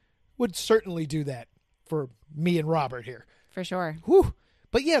face would certainly do that for me and Robert here. For sure. Whew.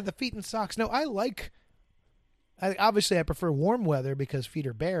 But yeah, the feet in socks. No, obviously I prefer warm weather because feet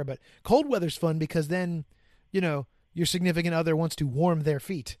are bare, but cold weather's fun because then, your significant other wants to warm their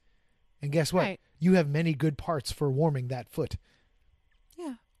feet. And guess what? Right. You have many good parts for warming that foot.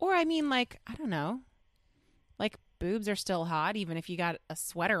 Yeah. Or I mean, I don't know. Boobs are still hot even if you got a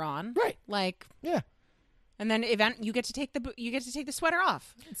sweater on. Right. Yeah. And then you get to take the sweater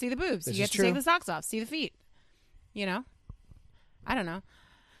off and see the boobs. This you is get to true. take the socks off, see the feet. I don't know.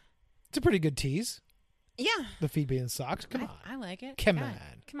 It's a pretty good tease. Yeah. The feet being socks. Come on. I like it. Come God.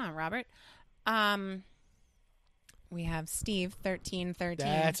 on. Come on, Robert. We have Steve 1313.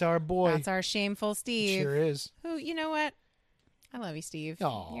 That's our boy. That's our shameful Steve. Sure is. Who, you know what? I love you, Steve.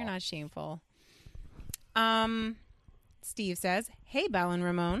 Aw. You're not shameful. Steve says, "Hey, Belle and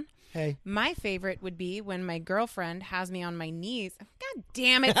Ramon. Hey. My favorite would be when my girlfriend has me on my knees." God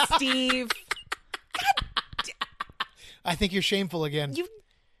damn it, Steve. I think you're shameful again.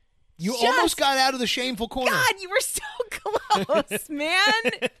 You just almost got out of the shameful corner. God, you were so close, man.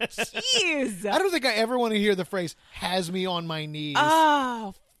 Jeez. I don't think I ever want to hear the phrase, has me on my knees.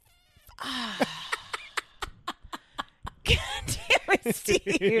 Oh. God damn it,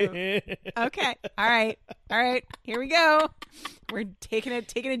 Steve. Okay. All right. Here we go. We're taking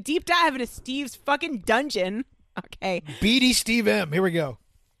a deep dive into Steve's fucking dungeon. Okay. Beady Steve M. Here we go.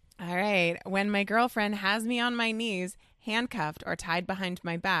 All right. When my girlfriend has me on my knees, handcuffed or tied behind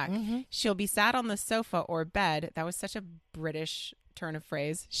my back, she'll be sat on the sofa or bed. That was such a British turn of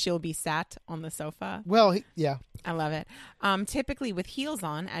phrase. She'll be sat on the sofa. Well, yeah. I love it. Typically with heels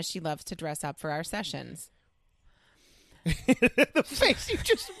on, as she loves to dress up for our sessions. The face you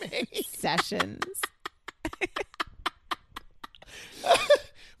just made. Sessions.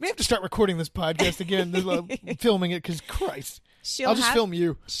 We have to start recording this podcast again, filming it, because Christ. I'll just film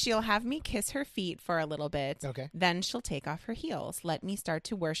you. She'll have me kiss her feet for a little bit. Okay. Then she'll take off her heels. Let me start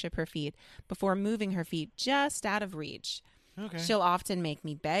to worship her feet before moving her feet just out of reach. Okay. She'll often make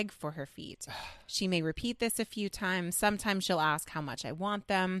me beg for her feet. She may repeat this a few times. Sometimes she'll ask how much I want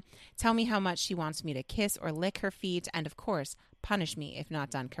them, tell me how much she wants me to kiss or lick her feet, and of course, punish me if not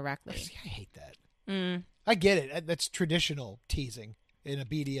done correctly. See, I hate that. I get it. That's traditional teasing in a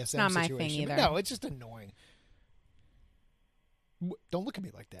BDSM not my situation. thing either. No, it's just annoying. Don't look at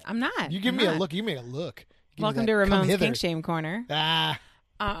me like that. I'm not. You give me a look. You make a look. Welcome to Ramon's Kink Shame Corner.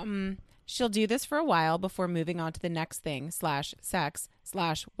 She'll do this for a while before moving on to the next thing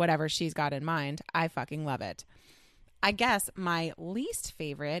 /sex/ whatever she's got in mind. I fucking love it. I guess my least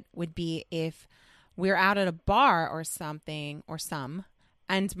favorite would be if we're out at a bar or something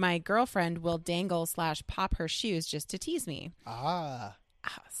and my girlfriend will dangle / pop her shoes just to tease me.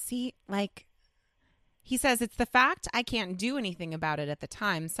 See, he says, it's the fact I can't do anything about it at the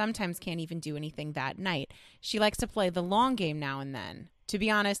time, sometimes can't even do anything that night. She likes to play the long game now and then. To be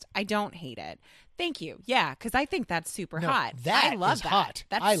honest, I don't hate it. Thank you. Yeah, because I think that's super hot. I love that. Hot.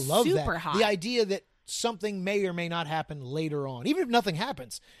 That's I love super that. hot. The idea that something may or may not happen later on, even if nothing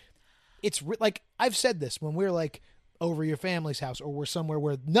happens. it's like I've said this when we're like over your family's house or we're somewhere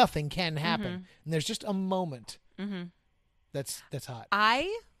where nothing can happen and there's just a moment that's hot.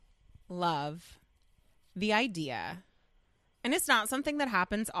 I love the idea, and it's not something that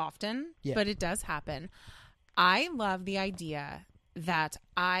happens often, but it does happen. I love the idea that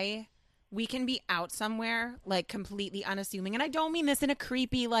we can be out somewhere like completely unassuming, and I don't mean this in a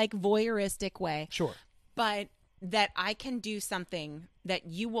creepy like voyeuristic way. Sure. But that I can do something that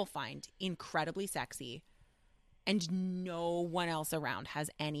you will find incredibly sexy and no one else around has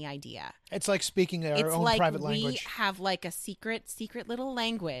any idea. It's like speaking our It's own like private we language. have like a secret little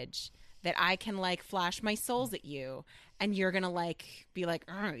language that I can like flash my souls at you, and you're gonna like be like,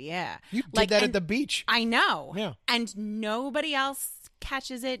 oh yeah. You did like, that at and the beach. I know. Yeah. And nobody else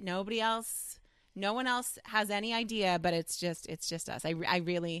catches it. No one else has any idea, but it's just us.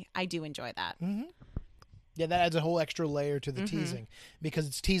 I do enjoy that. Mm-hmm. Yeah, that adds a whole extra layer to the teasing because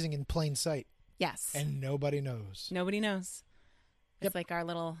it's teasing in plain sight. Yes. And nobody knows. Nobody knows. It's like our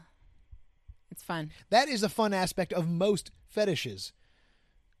little, it's fun. That is a fun aspect of most fetishes.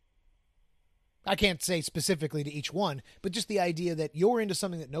 I can't say specifically to each one, but just the idea that you're into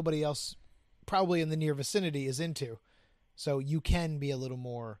something that nobody else probably in the near vicinity is into. So you can be a little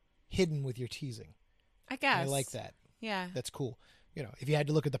more hidden with your teasing. I guess. And I like that. Yeah. That's cool. You know, if you had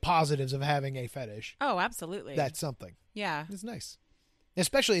to look at the positives of having a fetish. Oh, absolutely. That's something. Yeah. It's nice.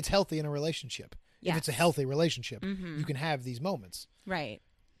 Especially it's healthy in a relationship. Yes. If it's a healthy relationship, you can have these moments. Right.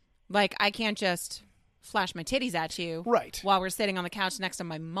 Like I can't just flash my titties at you Right. while we're sitting on the couch next to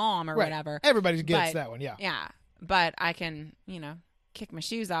my mom or whatever. Everybody gets But- that one, yeah. Yeah. But I can, kick my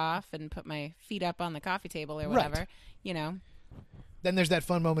shoes off and put my feet up on the coffee table or whatever, Then there's that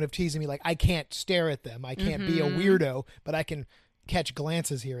fun moment of teasing me like I can't stare at them. I can't be a weirdo, but I can catch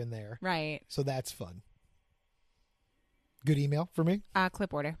glances here and there. Right. So that's fun. Good email for me.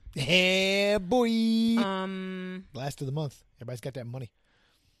 Clip order. Yeah, boy. Um, Last of the month. Everybody's got that money.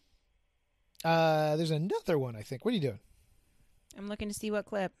 There's another one, I think. What are you doing? I'm looking to see what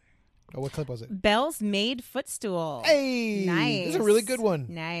clip. Oh, what clip was it? Bell's Maid Footstool. Hey! Nice. This is a really good one.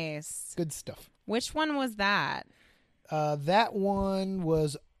 Nice. Good stuff. Which one was that? That one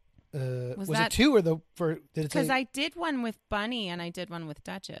was it that- 2 or the for did it Because say I did one with Bunny and I did one with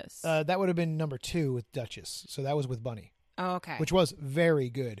Duchess. that would have been number 2 with Duchess. So that was with Bunny, oh, okay. which was very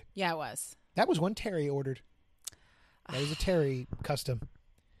good. Yeah, it was. That was one Terry ordered. That was a Terry custom.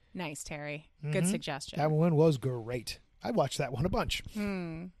 Nice, Terry. Good suggestion. That one was great. I watched that one a bunch.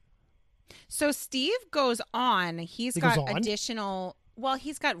 So Steve goes on. He's He got goes on? additional. Well,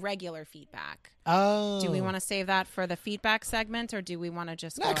 he's got regular feedback. Oh. Do we want to save that for the feedback segment, or do we want to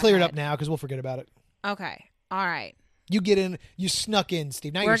just Nah, go clear it up ahead? now because we'll forget about it. Okay. All right. You get in. You snuck in,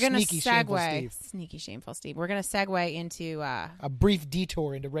 Steve. Now We're you're gonna sneaky, shameful segue. Steve. Sneaky, shameful Steve. We're gonna segue into. A brief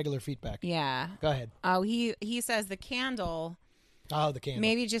detour into regular feedback. Yeah. Go ahead. Oh, he says the candle. Oh, the candle.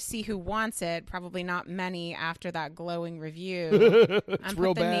 Maybe just see who wants it. Probably not many after that glowing review. And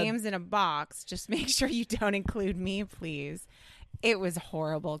real put the bad. names in a box. Just make sure you don't include me, please. It was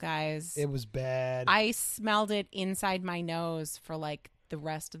horrible, guys. It was bad. I smelled it inside my nose for like the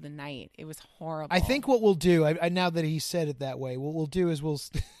rest of the night. It was horrible. I think what we'll do, I now that he said it that way, what we'll do is we'll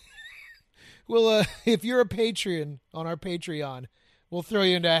if you're a Patreon on our Patreon, we'll throw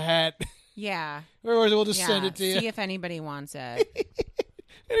you into a hat, Yeah. or we'll just Yeah. send it to See you. if anybody wants it.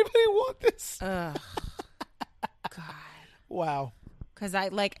 Anybody want this? Ugh. God. Wow. Because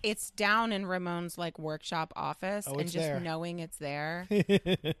it's down in Ramon's like workshop office, Oh, and it's just there. knowing it's there, I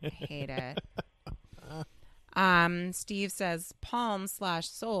hate it. Steve says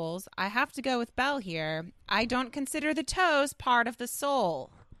palm/soles. I have to go with Belle here. I don't consider the toes part of the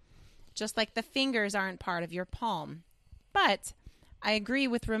sole, just like the fingers aren't part of your palm. But I agree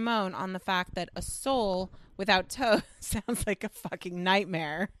with Ramon on the fact that a sole without toes sounds like a fucking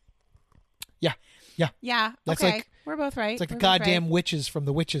nightmare. Yeah. Yeah. Yeah. That's okay. like- We're both right. It's like the We're both right. goddamn witches from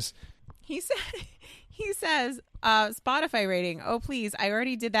The Witches. He says, Spotify rating. Oh, please. I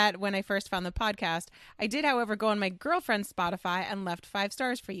already did that when I first found the podcast. I did, however, go on my girlfriend's Spotify and left 5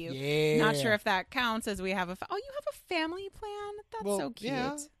 stars for you. Yeah. Not sure if that counts as we have you have a family plan? That's Well, so cute.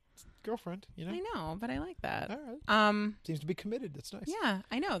 yeah. Girlfriend, you know? I know, but I like that. All right. Um, Seems to be committed. That's nice. yeah,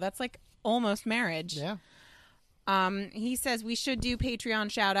 I know. That's like almost marriage. Yeah. He says we should do Patreon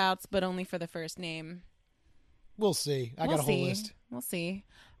shout outs, but only for the first name. We'll see. I We'll got a whole see. list. We'll see.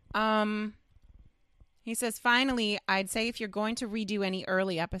 He says, finally, I'd say if you're going to redo any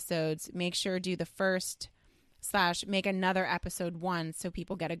early episodes, make sure do the first / make another episode 1 so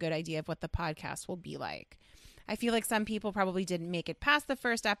people get a good idea of what the podcast will be like. I feel like some people probably didn't make it past the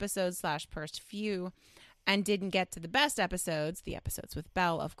first episode / first few, and didn't get to the best episodes, the episodes with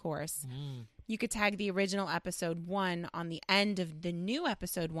Belle, of course, you could tag the original episode 1 on the end of the new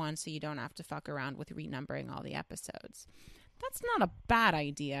episode 1 so you don't have to fuck around with renumbering all the episodes. That's not a bad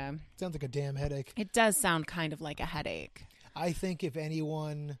idea. Sounds like a damn headache. It does sound kind of like a headache. I think if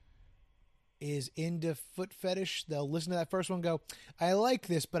anyone is into foot fetish, they'll listen to that first one and go, I like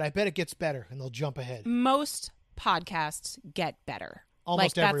this, but I bet it gets better, and they'll jump ahead. Most podcasts get better.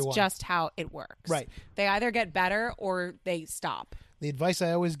 Almost like, everyone. That's just how it works. Right. They either get better or they stop. The advice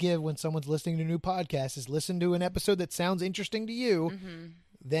I always give when someone's listening to a new podcast is listen to an episode that sounds interesting to you,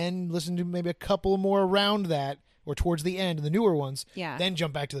 then listen to maybe a couple more around that or towards the end, the newer ones, then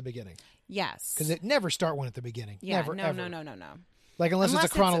jump back to the beginning. Yes. Because it never start one at the beginning. Yeah, never, no, ever. no. Like, unless it's a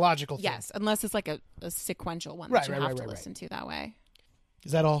chronological thing. Yes, unless it's like a sequential one Right, that you right, have right, to right, listen to that way.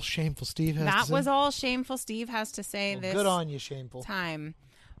 Is that all Shameful Steve has to That say? was all Shameful Steve has to say Well, this good on you, Shameful. time.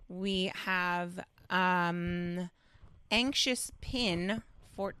 We have Anxious Pin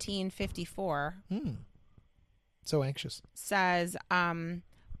 1454 So anxious. says,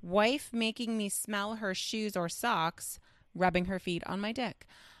 wife making me smell her shoes or socks, rubbing her feet on my dick.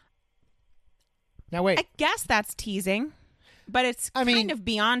 Now, wait. I guess that's teasing, but it's kind of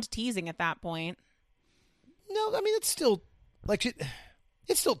beyond teasing at that point. No, I mean, it's still, like,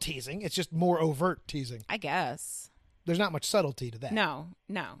 it's still teasing. It's just more overt teasing. I guess. There's not much subtlety to that. No.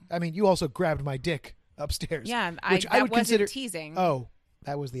 I mean, you also grabbed my dick upstairs. Yeah, which I would wasn't consider teasing. Oh,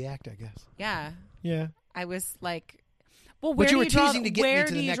 that was the act, I guess. Yeah. Yeah. I was like, well, But where you do were you draw, teasing to get me where to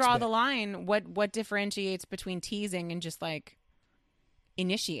do the you next draw bit. the line? What differentiates between teasing and just like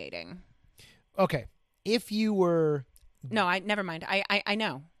initiating? Okay. If you were... No, never mind. I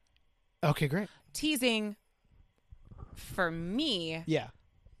know. Okay, great. Teasing for me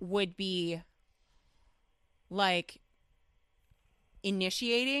would be like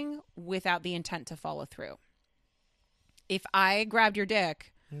initiating without the intent to follow through. If I grabbed your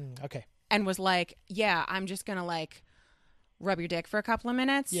dick and was like, yeah, I'm just going to like rub your dick for a couple of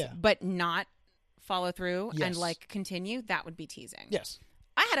minutes, but not follow through and like continue, that would be teasing. Yes.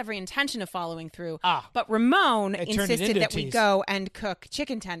 I had every intention of following through, but Ramon insisted that we go and cook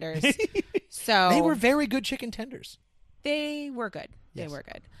chicken tenders. So they were very good chicken tenders. They were good. Yes. They were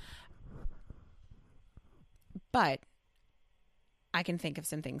good. But I can think of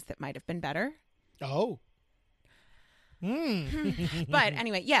some things that might have been better. Oh. But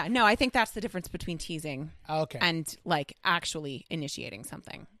anyway, no, I think that's the difference between teasing and like actually initiating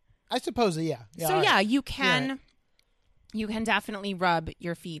something. I suppose, yeah. So you can definitely rub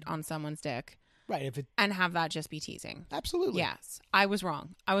your feet on someone's dick. Right. And have that just be teasing. Absolutely. Yes. I was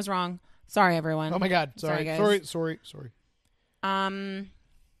wrong. Sorry, everyone. Oh my God. Sorry. Guys. Sorry.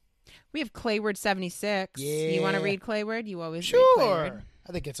 We have Clayward 76. Yeah. You want to read Clayward? You always sure. read Clayward.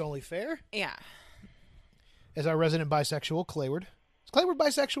 I think it's only fair. Yeah. As our resident bisexual, Clayward. Is Clayward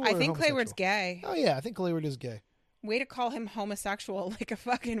bisexual? I or think homosexual? Clayward's gay. Oh yeah, I think Clayward is gay. Way to call him homosexual like a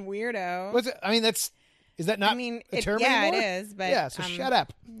fucking weirdo. What's it? I mean, is that not a term anymore? It is, but yeah, so shut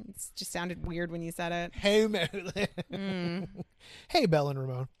up. It just sounded weird when you said it. Hey, Hey, Belle and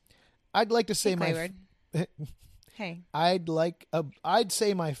Ramon. I'd like to say Clayward. Hey. I'd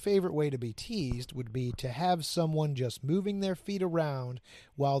say my favorite way to be teased would be to have someone just moving their feet around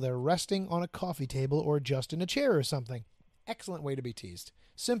while they're resting on a coffee table or just in a chair or something. Excellent way to be teased.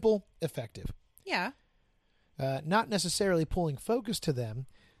 Simple, effective. Yeah. Not necessarily pulling focus to them,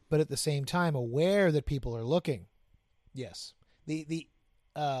 but at the same time aware that people are looking. Yes. The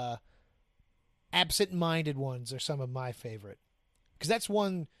absent-minded ones are some of my favorite. Because that's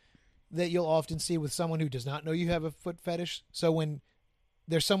one that you'll often see with someone who does not know you have a foot fetish. So when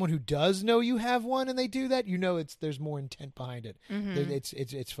there's someone who does know you have one and they do that, you know there's more intent behind it. Mm-hmm.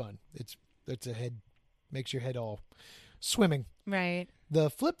 It's fun. It's a head, makes your head all swimming. Right. The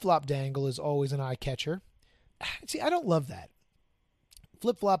flip-flop dangle is always an eye catcher. See, I don't love that.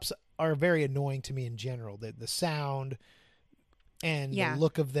 Flip-flops are very annoying to me in general. The sound and the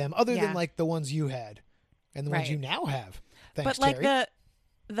look of them, other than like the ones you had and the ones you now have. Thanks, but like Terry.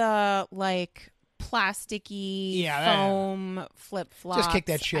 the like plasticky foam flip-flops. Just kick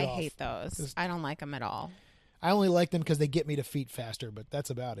that shit off. I hate those. I don't like them at all. I only like them because they get me to feet faster, but that's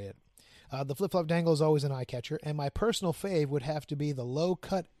about it. The flip-flop dangle is always an eye catcher, and my personal fave would have to be the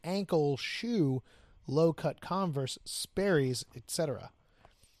low-cut ankle shoe, low-cut Converse, Sperry's, etc.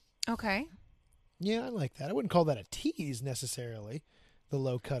 Okay. Yeah, I like that. I wouldn't call that a tease necessarily, the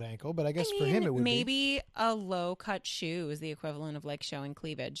low-cut ankle, but I guess for him it would be. Maybe a low-cut shoe is the equivalent of like showing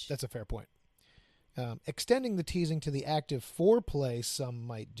cleavage. That's a fair point. Extending the teasing to the active foreplay, some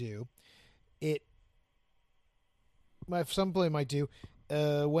might do. Some play might do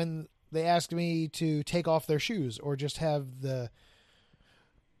when they asked me to take off their shoes or just have them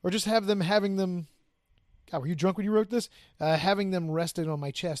having them. God, were you drunk when you wrote this? Having them rested on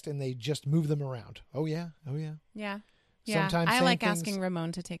my chest and they just move them around. Oh yeah. Yeah. Sometimes I saying like things- asking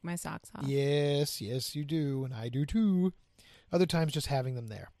Ramon to take my socks off. Yes, you do, and I do too. Other times just having them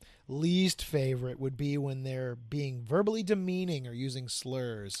there. Least favorite would be when they're being verbally demeaning or using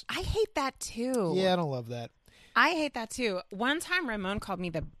slurs. I hate that too. Yeah, I don't love that. I hate that too. One time Ramon called me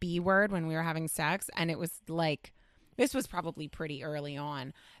the B word when we were having sex, and it was like, this was probably pretty early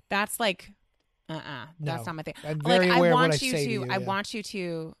on. That's like, that's No. not my thing. I'm very aware of what I say to you. I yeah. want you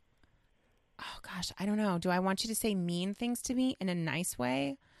to, oh gosh, I don't know. Do I want you to say mean things to me in a nice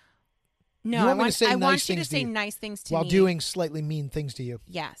way? No, You want me to say I nice want you to things to say you nice things to while me. doing slightly mean things to you.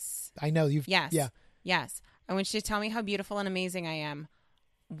 Yes. I know you've. Yes. Yeah. Yes. I want you to tell me how beautiful and amazing I am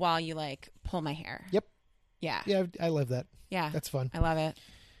while you like pull my hair. Yep. Yeah. Yeah, I love that. Yeah. That's fun. I love it.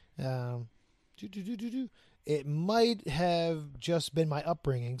 It might have just been my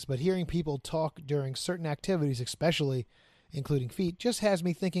upbringings, but hearing people talk during certain activities, especially including feet, just has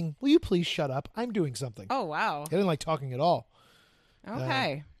me thinking, will you please shut up? I'm doing something. Oh, wow. I didn't like talking at all.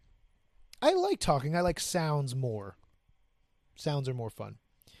 Okay. I like talking. I like sounds more. Sounds are more fun.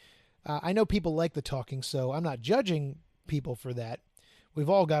 I know people like the talking, so I'm not judging people for that. We've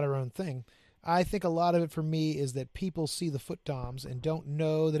all got our own thing. I think a lot of it for me is that people see the foot doms and don't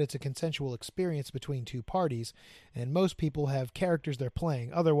know that it's a consensual experience between two parties, and most people have characters they're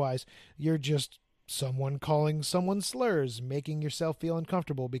playing. Otherwise, you're just someone calling someone slurs, making yourself feel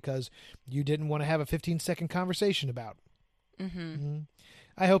uncomfortable because you didn't want to have a 15-second conversation about. Mm-hmm.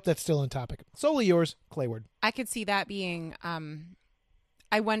 I hope that's still on topic. Solely yours, Clayward. I could see that being,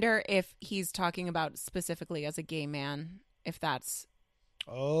 I wonder if he's talking about specifically as a gay man, if that's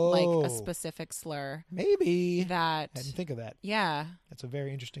Oh, like a specific slur maybe. that, I didn't think of that. yeah. That's a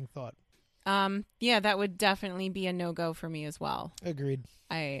very interesting thought. Yeah, that would definitely be a no-go for me as well. Agreed.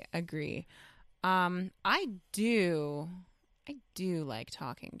 I agree. I do like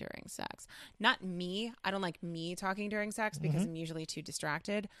talking during sex. Not me. I don't like me talking during sex because I'm usually too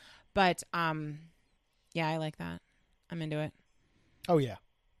distracted. But yeah, I like that. I'm into it. Oh, yeah.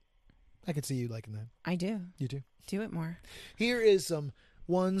 I could see you liking that. I do. You too. Do it more. Here is some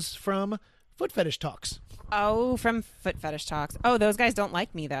ones from Foot Fetish Talks. Oh, from Foot Fetish Talks. Oh, those guys don't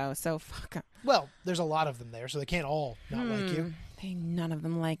like me though, so fuck 'em. Well, there's a lot of them there, so they can't all not like you. None of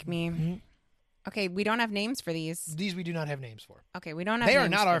them like me. Okay, we don't have names for these. These we do not have names for. Okay, we don't have They names are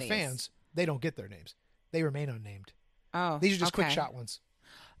not for our these. fans. They don't get their names. They remain unnamed. Oh, These are just quick okay. shot ones.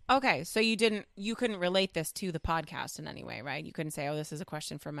 Okay, so you couldn't relate this to the podcast in any way, right? You couldn't say, "Oh, this is a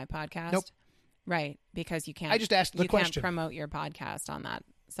question for my podcast." Nope. Right, because you can't. I just asked the you question. can't promote your podcast on that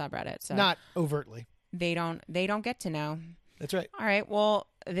subreddit, so Not overtly. they don't get to know. That's right. All right. Well,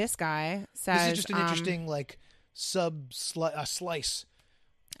 this guy says This is just an interesting like slice.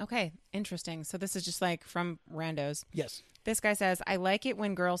 Okay, interesting. So this is just like from randos. Yes. This guy says, I like it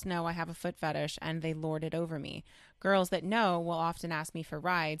when girls know I have a foot fetish and they lord it over me. Girls that know will often ask me for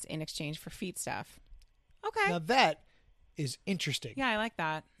rides in exchange for feet stuff. Okay. Now that is interesting. Yeah, I like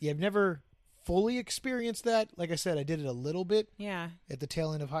that. Yeah, I've never fully experienced that. Like I said, I did it a little bit Yeah. at the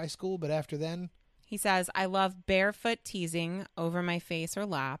tail end of high school, but after then, He says, I love barefoot teasing over my face or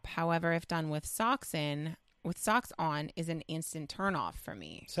lap. However, if done with socks on is an instant turnoff for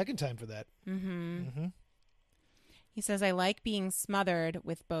me. second time for that. He says, I like being smothered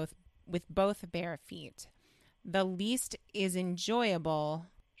with both bare feet. The least is enjoyable,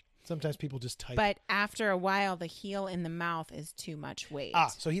 Sometimes people just type. but after a while, the heel in the mouth is too much weight.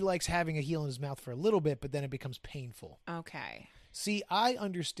 So he likes having a heel in his mouth for a little bit, but then it becomes painful. Okay. See, I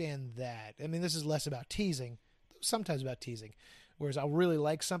understand that. I mean, this is less about teasing, sometimes about teasing. Whereas I'll really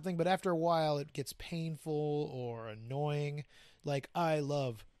like something, but after a while it gets painful or annoying. Like, I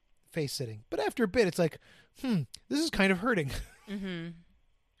love face sitting. But after a bit, it's like, this is kind of hurting.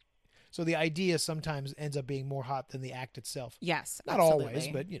 So the idea sometimes ends up being more hot than the act itself. Yes, Not absolutely. always,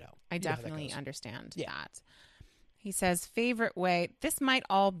 but, you know. I you know how that definitely goes. understand Yeah. that. He says, favorite way. This might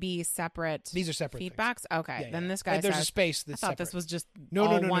all be separate. These are separate things. feedbacks. Okay, Yeah, then yeah. this guy And there's says, a space I that's thought this separate. was just No,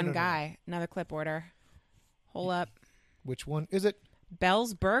 all no, one no. guy. Another clip order. Hold up. Which one is it?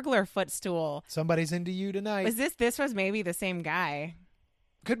 Bell's burglar footstool. Somebody's into you tonight. Was this was maybe the same guy?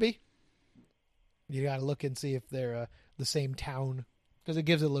 Could be. You got to look and see if they're the same town because it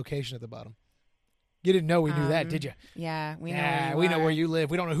gives a location at the bottom. You didn't know we knew that, did you? Yeah, we know. Yeah, where we you know are. where you live.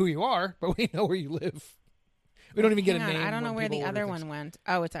 We don't know who you are, but we know where you live. We don't even get a Hang on, name. I don't know when where the people order other things. one went.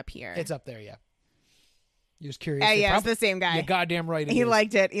 Oh, it's up here. It's up there, yeah. You're just curious. Yeah, They yeah, it's prob- the same guy. You're goddamn right. It He is.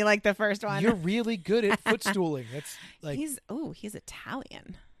 liked it. He liked the first one. You're really good at footstooling. That's like he's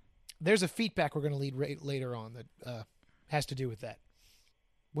Italian. there's a feedback we're going to lead later on that has to do with that.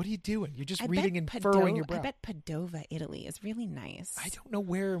 What are you doing? You're just reading and furrowing your brow. I bet Padova, Italy is really nice. I don't know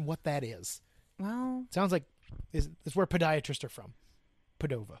where and what that is. Well, Sounds like it's where podiatrists are from.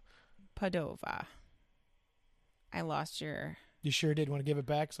 Padova. Padova. I lost your... You sure did want to give it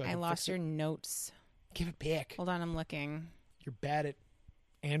back? So I lost your notes. Give it back. Hold on, I'm looking. You're bad at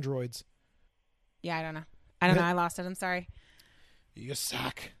androids. Yeah, I don't know. I lost it. I'm sorry. You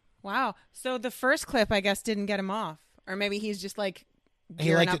suck. Wow. So the first clip, I guess, didn't get him off. Or maybe he's just like He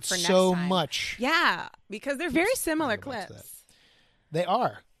gearing liked up it for so next time. much. Yeah, because they're very similar Go back to clips. They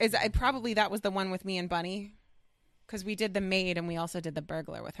are. Probably that was the one with me and Bunny. Because we did the maid and we also did the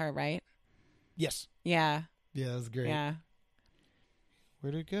burglar with her, right? Yes. Yeah. Yeah, that was great. Yeah.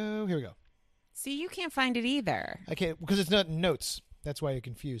 Where'd it go? Here we go. See, you can't find it either. I can't, because it's not in notes. That's why you're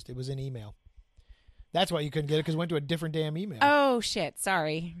confused. It was in email. That's why you couldn't get it, because it went to a different damn email. Oh, shit.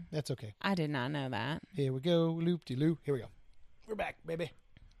 Sorry. That's okay. I did not know that. Here we go. Loop-de-loo. Here we go. We're back, baby.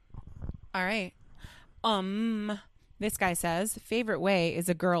 All right. This guy says, favorite way is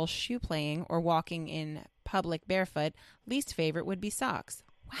a girl shoe playing or walking in public barefoot. Least favorite would be socks.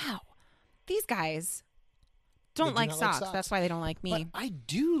 Wow. These guys don't like socks. That's why they don't like me. But I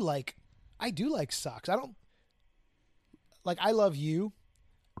do like socks. I don't like. I love you.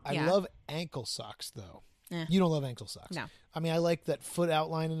 I Yeah. love ankle socks, though. Eh. You don't love ankle socks. No. I mean, I like that foot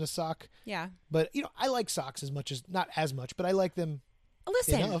outline in the sock. Yeah. But I like socks not as much, but I like them.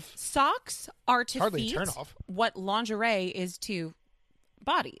 Listen, Enough. socks are to Hardly a feet turn off. what lingerie is to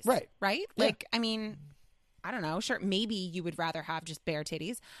bodies. Right. Right? Yeah. Like, I mean, I don't know. Sure, maybe you would rather have just bare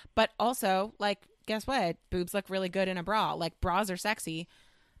titties. But also, like, guess what? Boobs look really good in a bra. Like, bras are sexy.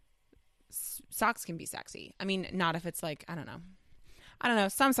 Socks can be sexy. I mean, not if it's like, I don't know.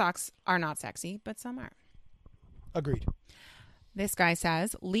 Some socks are not sexy, but some are. Agreed. This guy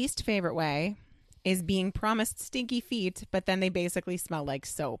says, least favorite way is being promised stinky feet, but then they basically smell like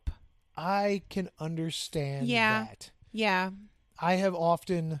soap. I can understand Yeah. that. Yeah. I have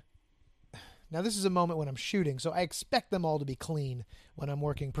often. Now, this is a moment when I'm shooting, so I expect them all to be clean when I'm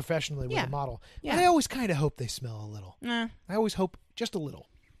working professionally with Yeah. a model. Yeah. But I always kind of hope they smell a little. Eh. I always hope just a little.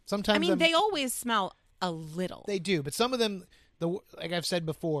 Sometimes I mean, they always smell a little. They do, but some of them, like I've said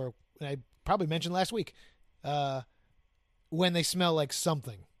before, and I probably mentioned last week, when they smell like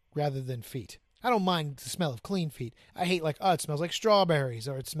something rather than feet. I don't mind the smell of clean feet. I hate it smells like strawberries,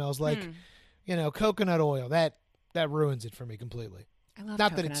 or it smells like, coconut oil. That ruins it for me completely. I love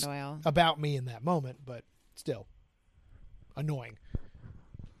Not coconut that it's oil. about me in that moment, but still annoying.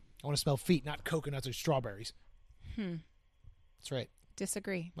 I want to smell feet, not coconuts or strawberries. That's right.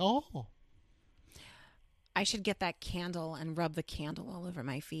 Disagree. Oh. I should get that candle and rub the candle all over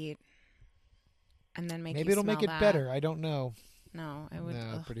my feet. And then make Maybe you it'll make it smell that. better. I don't know. No, it would.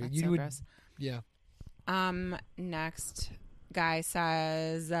 No, Ugh, pretty. that's You so would. gross. Yeah. Next guy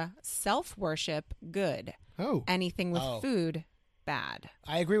says self-worship, good. Oh. Anything with Oh. food, bad.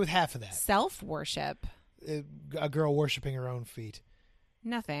 I agree with half of that. Self-worship, A girl worshiping her own feet.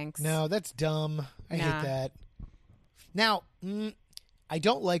 no thanks. No, that's dumb. I Nah. hate that. Now, I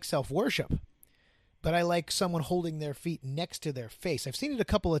don't like self-worship, but I like someone holding their feet next to their face. I've seen it a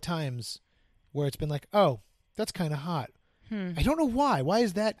couple of times where it's been like, oh, that's kind of hot. I don't know why. Why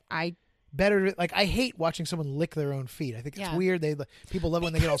is that I better? Like, I hate watching someone lick their own feet. I think it's Yeah. weird. People love it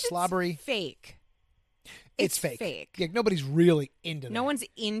when they get all because it's slobbery. fake. It's fake. Yeah, nobody's really into that. No one's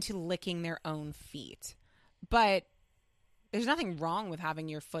into licking their own feet. But there's nothing wrong with having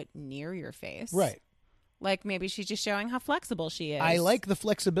your foot near your face. Right. Like maybe she's just showing how flexible she is. I like the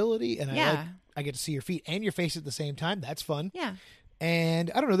flexibility, and Yeah. I get to see your feet and your face at the same time. That's fun. Yeah.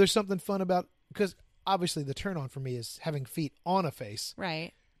 And I don't know, there's something fun about, because obviously the turn on for me is having feet on a face.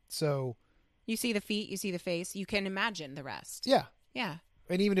 Right. So, You see the feet, you see the face, you can imagine the rest. yeah. Yeah.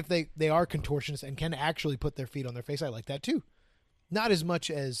 And even if they are contortionists and can actually put their feet on their face, I like that too. Not as much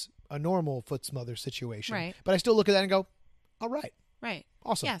as a normal foot smother situation. Right. But I still look at that and go, all right. Right.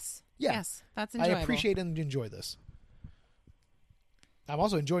 Awesome. Yes. Yeah. Yes. That's enjoyable. I appreciate and enjoy this. I'm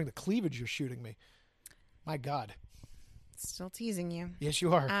also enjoying the cleavage you're shooting me. My God. Still teasing you. Yes,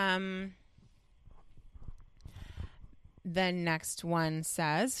 you are. The next one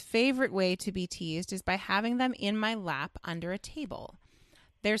says, favorite way to be teased is by having them in my lap under a table.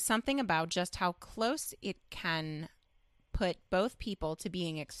 There's something about just how close it can put both people to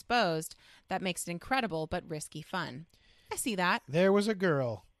being exposed that makes it incredible but risky fun. I see that. There was a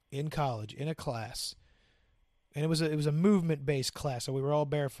girl in college in a class, and it was a movement-based class, so we were all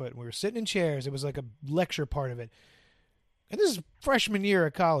barefoot, and we were sitting in chairs. It was like a lecture part of it. And this is freshman year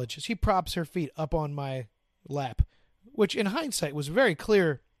of college. She props her feet up on my lap, which in hindsight was very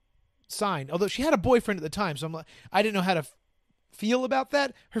clear sign. Although she had a boyfriend at the time, so I didn't know how to feel about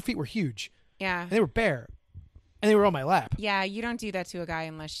that. Her feet were huge. Yeah. And they were bare. And they were on my lap. Yeah, you don't do that to a guy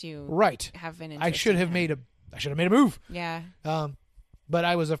unless you have an interest. I should have made a move. Yeah. But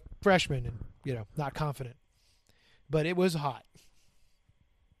I was a freshman and, not confident. But it was hot.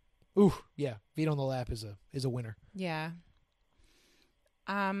 Ooh, yeah. Feet on the lap is a winner. Yeah.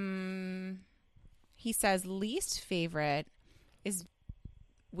 He says least favorite is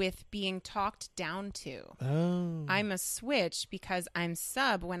with being talked down to. Oh. I'm a switch because I'm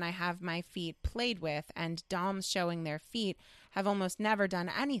sub when I have my feet played with, and doms showing their feet have almost never done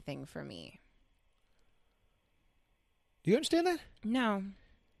anything for me. Do you understand that? No.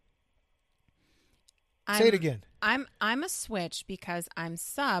 Say it again. I'm a switch because I'm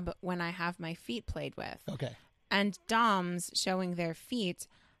sub when I have my feet played with. Okay. And doms showing their feet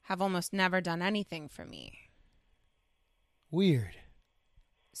have almost never done anything for me. Weird.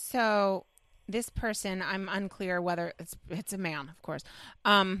 So this person, I'm unclear whether it's a man, of course.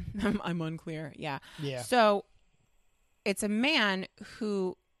 I'm unclear. Yeah. Yeah. So it's a man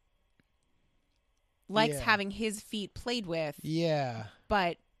who likes having his feet played with. Yeah.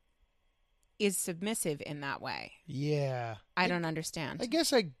 But is submissive in that way. Yeah. I don't understand. I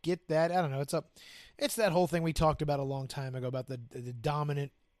guess I get that. I don't know. It's that whole thing we talked about a long time ago about the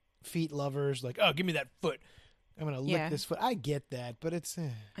dominant feet lovers. Like, oh, give me that foot. I'm going to lick this foot. I get that, but it's...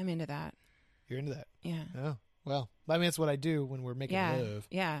 I'm into that. You're into that? Yeah. Oh, well, I mean, that's what I do when we're making love.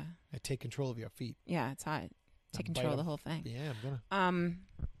 Yeah. I take control of your feet. Yeah, it's hot. Take control of the whole thing. Yeah, I'm going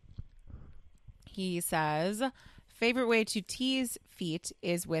to. He says, favorite way to tease feet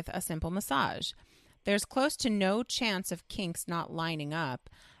is with a simple massage. There's close to no chance of kinks not lining up,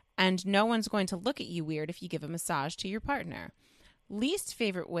 and no one's going to look at you weird if you give a massage to your partner. Least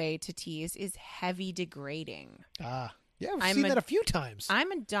favorite way to tease is heavy degrading. Ah, yeah, I've seen that a few times.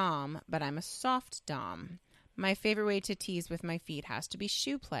 I'm a dom, but I'm a soft dom. My favorite way to tease with my feet has to be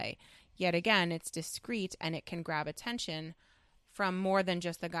shoe play. Yet again, it's discreet and it can grab attention from more than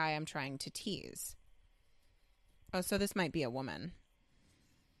just the guy I'm trying to tease. Oh, so this might be a woman.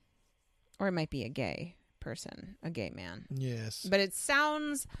 Or it might be a gay person, a gay man. Yes. But it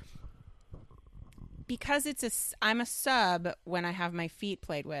sounds... Because I'm a sub when I have my feet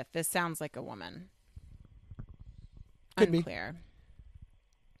played with, this sounds like a woman. Could Unclear.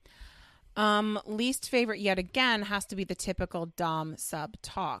 Least favorite yet again has to be the typical dom sub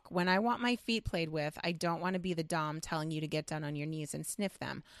talk. When I want my feet played with, I don't want to be the dom telling you to get down on your knees and sniff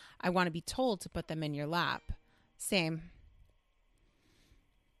them. I want to be told to put them in your lap. Same.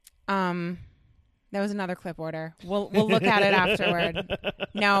 That was another clip order. We'll look at it afterward.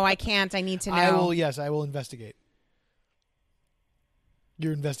 No, I can't. I need to know. I will investigate.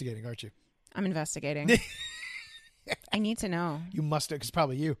 You're investigating, aren't you? I'm investigating. I need to know. You must, it's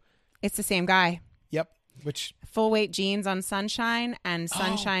probably you. It's the same guy. Yep. Which full weight jeans on Sunshine and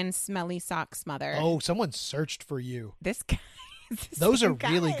Sunshine smelly sock smother. Oh, someone searched for you. This guy. Those are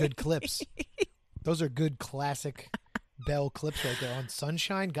really good clips. Those are good classic Bell clips right there on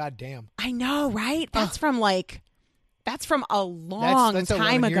Sunshine. God damn. I know, right? That's from a long that's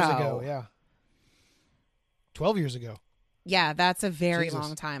time ago. Years ago. Yeah. 12 years ago. Yeah, that's a very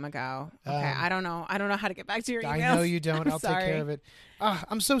long time ago. Okay, I don't know how to get back to your emails. I know you don't. I'll sorry. take care of it.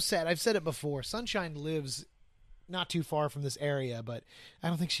 I'm so sad. I've said it before. Sunshine lives not too far from this area, but I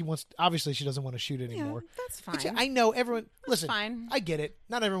don't think she wants... Obviously, she doesn't want to shoot anymore. Yeah, that's fine. I know everyone... Listen, fine. I get it.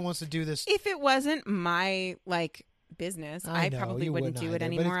 Not everyone wants to do this. If it wasn't my, business, I probably wouldn't do it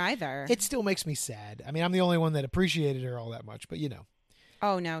anymore either. It still makes me sad. I mean, I'm the only one that appreciated her all that much, but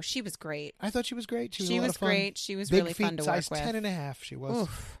Oh, no, she was great. I thought she was great. She was a lot of fun. Great. She was Big really feet, fun to work with. size 10.5 she was.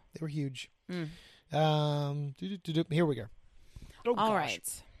 Oof. They were huge. Mm. Here we go. Oh, all gosh.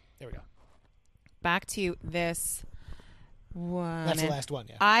 right. There we go. Back to this one. That's the last one,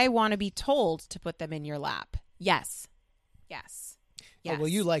 yeah. I want to be told to put them in your lap. Yes. Yes. Yes. Oh, well,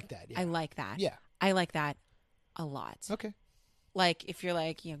 you like that. Yeah. I like that. Yeah. I like that a lot. Okay. If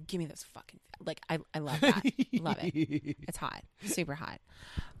you're give me those fucking... I love that. Love it. It's hot. Super hot.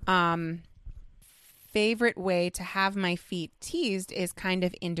 Favorite way to have my feet teased is kind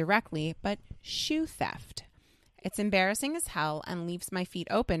of indirectly, but shoe theft. It's embarrassing as hell and leaves my feet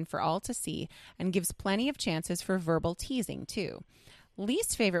open for all to see and gives plenty of chances for verbal teasing, too.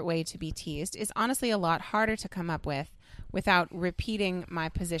 Least favorite way to be teased is honestly a lot harder to come up with without repeating my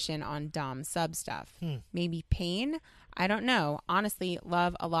position on dom sub stuff. Maybe pain? I don't know. Honestly,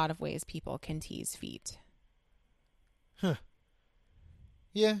 love a lot of ways people can tease feet. Huh.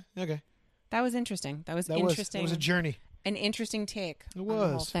 Yeah, okay. That was interesting. That was interesting. It was a journey. An interesting take it on was. the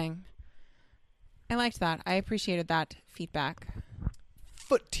whole thing. I liked that. I appreciated that feedback.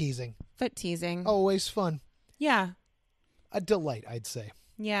 Foot teasing. Foot teasing. Always fun. Yeah. A delight, I'd say.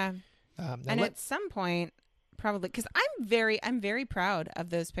 Yeah. Now And at some point, probably, because I'm very proud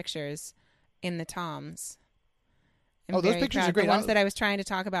of those pictures in the Toms. those pictures are great. The ones that I was trying to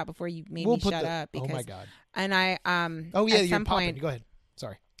talk about before you made me shut up. Because, oh my God. And I Oh yeah, at you're some popping. point, Go ahead.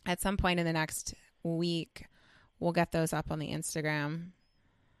 Sorry. at some point in the next week, we'll get those up on the Instagram.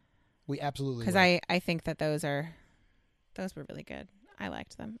 We absolutely Because will. I think that those were really good. I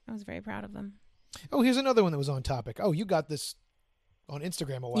liked them. I was very proud of them. Oh, here's another one that was on topic. Oh, you got this on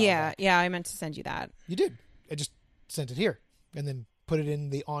Instagram a while back. Yeah, I meant to send you that. You did. I just sent it here and then put it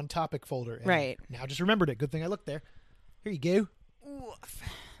in the on topic folder. And Right. now just remembered it. Good thing I looked there. Here you go. Oof.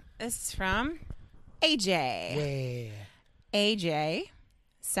 This is from AJ. Yeah. AJ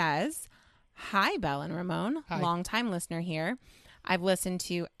says, "Hi, Belle and Ramon. Hi. Long-time listener here. I've listened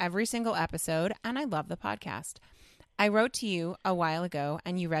to every single episode, and I love the podcast. I wrote to you a while ago,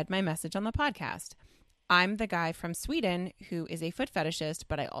 and you read my message on the podcast. I'm the guy from Sweden who is a foot fetishist,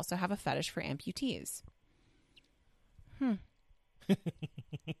 but I also have a fetish for amputees."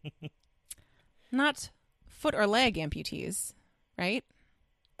 Not foot or leg amputees, right?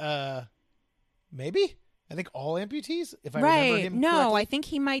 Maybe. I think all amputees. If I remember him No, correctly. I think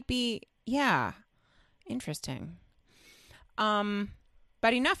he might be. Yeah. Interesting.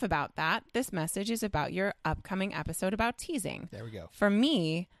 But enough about that. This message is about your upcoming episode about teasing. There we go. For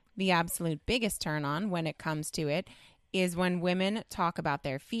me, the absolute biggest turn on when it comes to it is when women talk about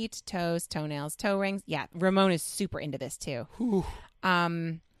their feet, toes, toenails, toe rings. Yeah, Ramon is super into this too. Whew.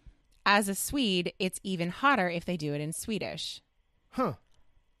 As a Swede, it's even hotter if they do it in Swedish. Huh.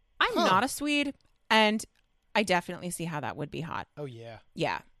 I'm not a Swede, and I definitely see how that would be hot. Oh yeah.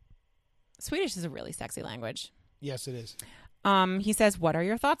 Yeah. Swedish is a really sexy language. Yes, it is. He says, "What are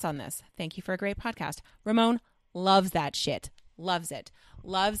your thoughts on this? Thank you for a great podcast." Ramon loves that shit. Loves it.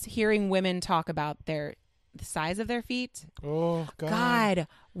 Loves hearing women talk about the size of their feet. Oh God. God,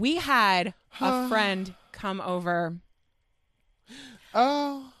 we had a friend come over.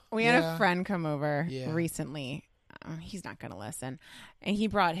 Oh. We had a friend come over Yeah. recently. He's not going to listen. And he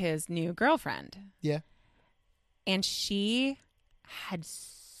brought his new girlfriend. Yeah. And she had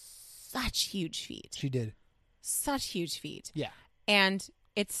such huge feet. She did. Such huge feet. Yeah. And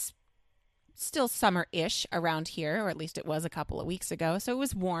it's still summer-ish around here, or at least it was a couple of weeks ago. So it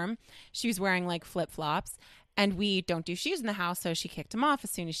was warm. She was wearing like flip-flops. And we don't do shoes in the house, so she kicked them off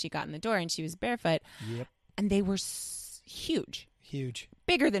as soon as she got in the door, and she was barefoot. Yep. And they were huge. Huge.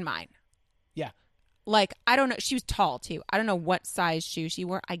 Bigger than mine. Yeah. Like, I don't know. She was tall, too. I don't know what size shoe she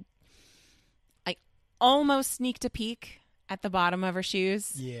wore. I almost sneaked a peek at the bottom of her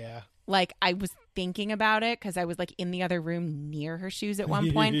shoes. Yeah. Like, I was thinking about it because I was, like, in the other room near her shoes at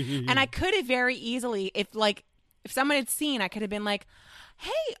one point. And I could have very easily, if someone had seen, I could have been like, "Hey,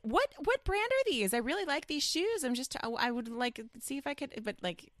 what brand are these? I really like these shoes. I would like see if I could," but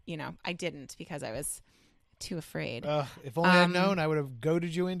like, I didn't because I was too afraid. If only I'd known, I would have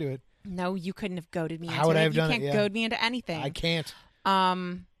goaded you into it. No, you couldn't have goaded me into How would it. I have done it? You can't Yeah. goad me into anything. I can't.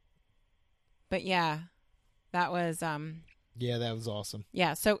 But yeah, that was Yeah, that was awesome.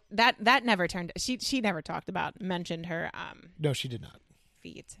 yeah. So that never turned. She never mentioned her No, she did not.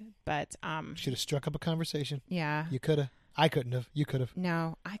 feet, but Should have struck up a conversation. yeah. You could have. I couldn't have. You could have.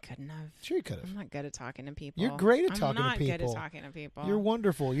 No, I couldn't have. Sure, you could have. I'm not good at talking to people. You're great at I'm talking to not good people. at talking to people. You're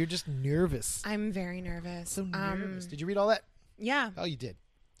wonderful. You're just nervous. I'm very nervous. So nervous. Did you read all that? Yeah. Oh, you did.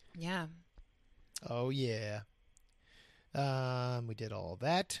 Yeah. Oh, yeah. We did all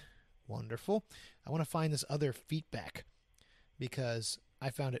that. Wonderful. I want to find this other feedback because I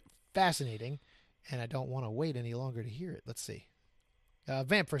found it fascinating and I don't want to wait any longer to hear it. Let's see.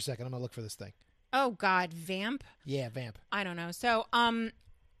 Vamp for a second. I'm going to look for this thing. Oh God, Vamp. Yeah, Vamp. I don't know. So,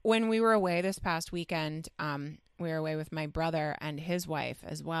 when we were away this past weekend, we were away with my brother and his wife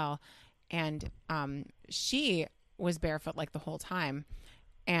as well, and she was barefoot like the whole time,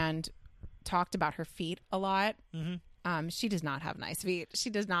 and talked about her feet a lot. Mm-hmm. She does not have nice feet. She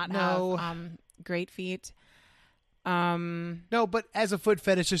does not No. have great feet. No, but as a foot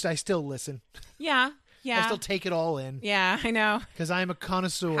fetishist, I still listen. Yeah. I still take it all in Yeah, I know. because I'm a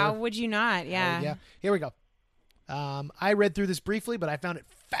connoisseur. How would you not? Yeah. Oh, yeah. Here we go. I read through this briefly, but I found it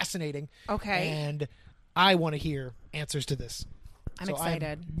fascinating. Okay. And I want to hear answers to this. I'm So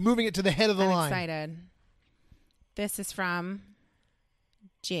excited. I'm moving it to the head of the I'm line. excited. This is from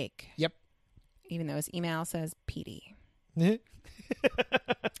Jake. Yep. Even though his email says PD.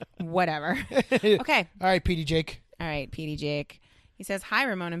 Whatever. Okay. All right, PD Jake. All right, PD Jake. He says, "Hi,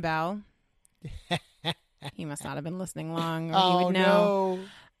 Ramon and Belle." He must not have been listening long, or he would know.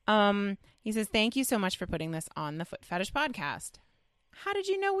 No. He says, "Thank you so much for putting this on the Foot Fetish podcast." How did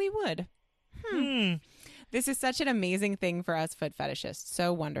you know we would? This is such an amazing thing for us foot fetishists.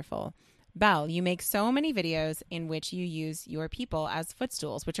 So wonderful. Belle, you make so many videos in which you use your people as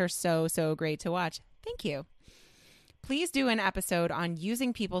footstools, which are so, so great to watch. Thank you. Please do an episode on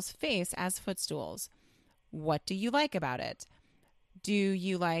using people's face as footstools. What do you like about it? Do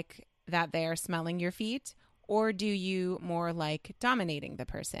you like that they are smelling your feet, or do you more like dominating the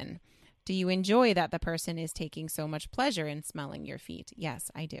person? Do you enjoy that the person is taking so much pleasure in smelling your feet?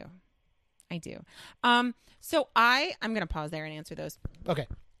 Yes, I do. I do. So I'm going to pause there and answer those. Okay.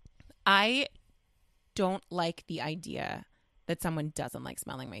 I don't like the idea that someone doesn't like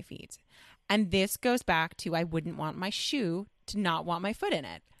smelling my feet. And this goes back to I wouldn't want my shoe to not want my foot in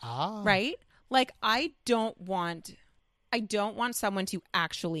it. Right? Like I don't want someone to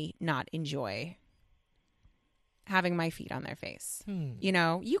actually not enjoy having my feet on their face. You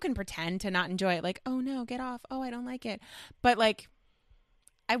know, you can pretend to not enjoy it, like, oh no, get off. Oh, I don't like it. But like,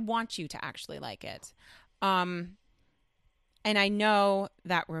 I want you to actually like it. And I know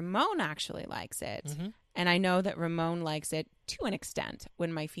that Ramon actually likes it. Mm-hmm. And I know that Ramon likes it to an extent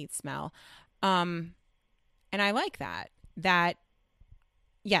when my feet smell. And I like that.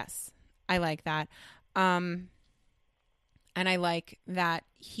 Yes, I like that. And I like that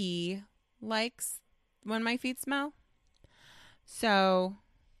he likes when my feet smell. So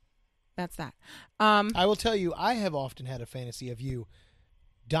that's that. I will tell you, I have often had a fantasy of you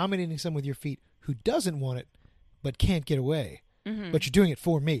dominating someone with your feet who doesn't want it but can't get away. Mm-hmm. But you're doing it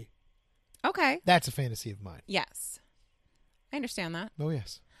for me. Okay. That's a fantasy of mine. Yes. I understand that. Oh,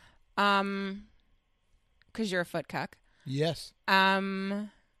 yes. 'Cause you're a foot cuck. Yes.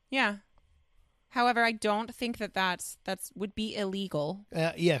 Yeah. However, I don't think that's would be illegal.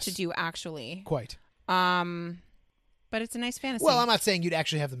 Yes. To do actually. Quite. But it's a nice fantasy. Well, I'm not saying you'd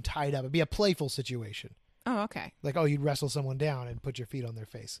actually have them tied up. It'd be a playful situation. Oh, okay. Like, you'd wrestle someone down and put your feet on their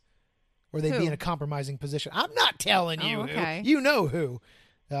face. Or they'd Who? be in a compromising position. I'm not telling you okay. who. You know who.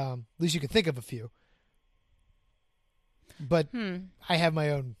 At least you can think of a few. But I have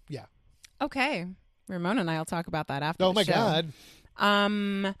my own, yeah. Okay. Ramon and I will talk about that after Oh, the my show.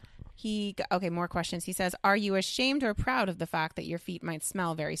 God. Okay, more questions. He says, are you ashamed or proud of the fact that your feet might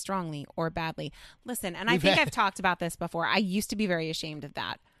smell very strongly or badly? Listen, and I think I've talked about this before. I used to be very ashamed of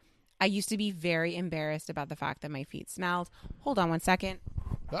that. I used to be very embarrassed about the fact that my feet smelled. Hold on one second.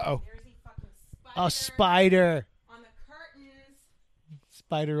 Uh-oh. There's a fucking spider. A spider. On the curtains.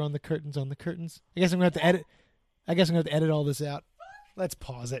 Spider on the curtains, on the curtains. I guess I'm going to have to edit all this out. Let's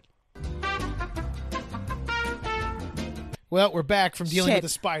pause it. Well, we're back from dealing with the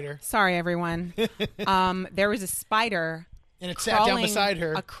spider. Sorry, everyone. There was a spider. And it sat down beside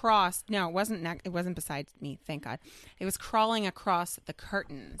her. Across. No, it wasn't. It wasn't beside me. Thank God. It was crawling across the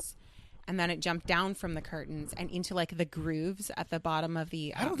curtains, and then it jumped down from the curtains and into like the grooves at the bottom of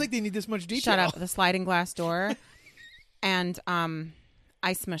the. I don't think they need this much detail. Shut up! The sliding glass door, and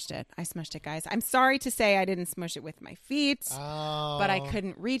I smushed it, guys. I'm sorry to say I didn't smush it with my feet, but I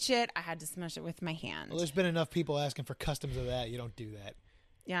couldn't reach it. I had to smush it with my hand. Well, there's been enough people asking for customs of that. You don't do that.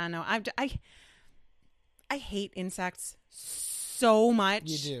 Yeah, no. I hate insects so much.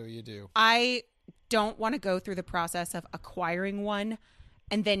 You do. I don't want to go through the process of acquiring one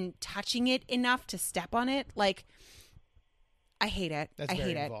and then touching it enough to step on it. Like, I hate it. That's I very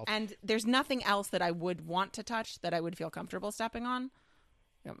hate involved. it. And there's nothing else that I would want to touch that I would feel comfortable stepping on.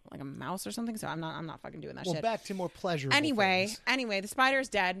 You know, like a mouse or something. So I'm not fucking doing that shit. Well, back to more pleasurable Anyway, things. the spider's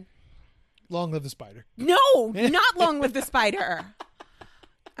dead. Long live the spider. No, not long live the spider.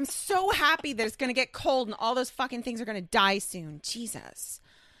 I'm so happy that it's going to get cold and all those fucking things are going to die soon. Jesus.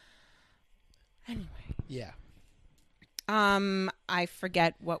 Anyway. Yeah. I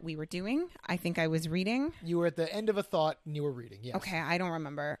forget what we were doing. I think I was reading. You were at the end of a thought and you were reading. Yes. Okay, I don't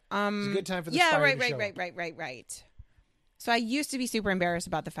remember. It's a good time for the spider to show up. Right. So I used to be super embarrassed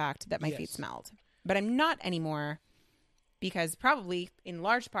about the fact that my feet smelled, but I'm not anymore because probably in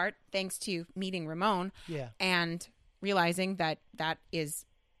large part thanks to meeting Ramon and realizing that is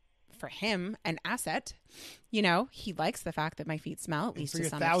for him an asset. You know, he likes the fact that my feet smell, at least for to your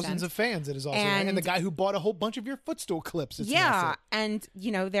some thousands extent. of fans. It is also, and the guy who bought a whole bunch of your footstool clips. It's an asset. And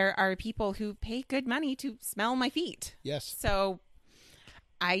you know there are people who pay good money to smell my feet. Yes. So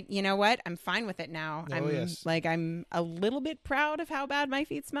you know what? I'm fine with it now. I'm a little bit proud of how bad my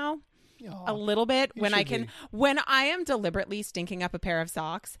feet smell. Aww, a little bit when I am deliberately stinking up a pair of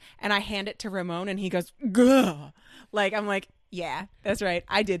socks and I hand it to Ramon and he goes, "Gah." Like, I'm like, yeah, that's right.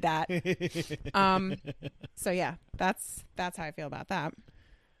 I did that. So yeah, that's how I feel about that.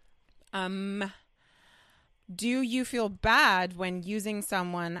 Do you feel bad when using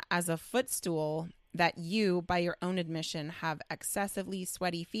someone as a footstool that you, by your own admission, have excessively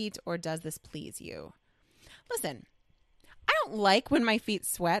sweaty feet, or does this please you? Listen, I don't like when my feet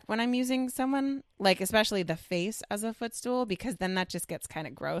sweat when I'm using someone, like especially the face as a footstool, because then that just gets kind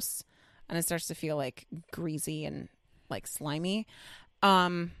of gross and it starts to feel like greasy and like slimy.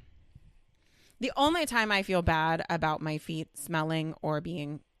 The only time I feel bad about my feet smelling or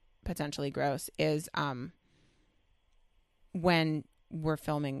being potentially gross is when we're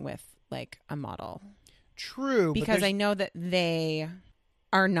filming with like a model. True. Because I know that they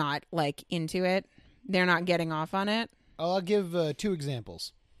are not like into it. They're not getting off on it. I'll give 2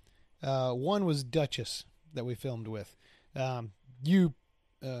 examples. One was Duchess that we filmed with. You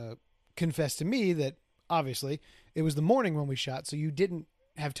confessed to me that obviously it was the morning when we shot, so you didn't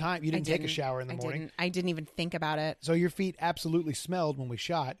have time. You didn't take a shower in the morning. I didn't even think about it. So your feet absolutely smelled when we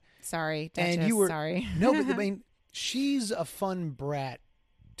shot. Sorry, Duchess. And you were sorry. No, but I mean, she's a fun brat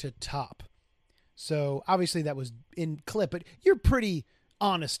to top. So obviously that was in clip, but you're pretty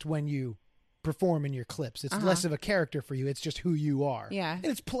honest when you perform in your clips. It's less of a character for you. It's just who you are. Yeah. And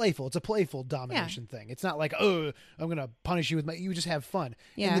it's playful. It's a playful domination thing. It's not like, oh, I'm going to punish you with my... You just have fun.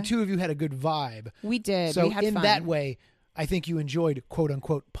 Yeah. And the two of you had a good vibe. We did. So we had in fun. that way, I think you enjoyed, quote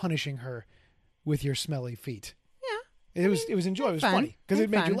unquote, punishing her with your smelly feet. Yeah. It was enjoyable. It was fun. funny because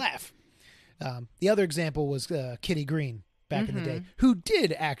it made you fun. laugh. The other example was Kitty Green back in the day, who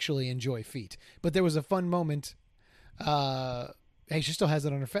did actually enjoy feet. But there was a fun moment. Hey, she still has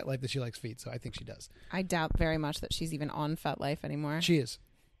it on her FetLife that she likes feet, so I think she does. I doubt very much that she's even on FetLife anymore. She is.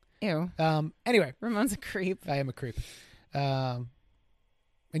 Ew. Anyway, Ramon's a creep. I am a creep. And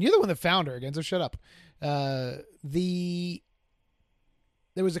you're the one that found her again, so shut up. There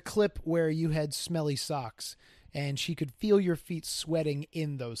was a clip where you had smelly socks, and she could feel your feet sweating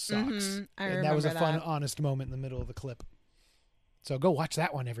in those socks. I and that was a remember fun, that. honest moment in the middle of the clip. So go watch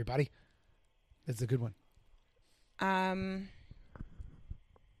that one, everybody. That's a good one.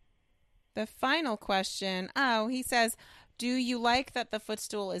 The final question. Oh, he says, do you like that the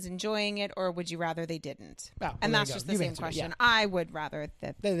footstool is enjoying it, or would you rather they didn't? well, And there that's you go. just the You've same answered it, question. yeah. I would rather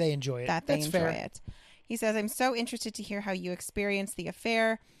that They enjoy it. that they That's enjoy fair. it. He says, I'm so interested to hear how you experience the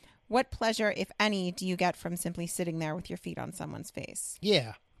affair. What pleasure, if any, do you get from simply sitting there with your feet on someone's face?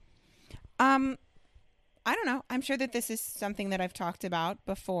 Yeah. I don't know. I'm sure that this is something that I've talked about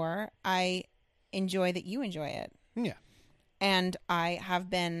before. I enjoy that you enjoy it. Yeah. And I have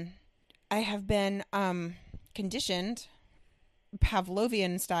been conditioned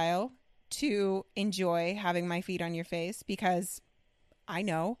Pavlovian style to enjoy having my feet on your face, because I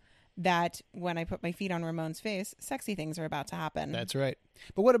know that when I put my feet on Ramon's face, sexy things are about to happen. That's right.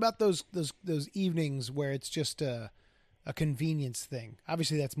 But what about those evenings where it's just a convenience thing?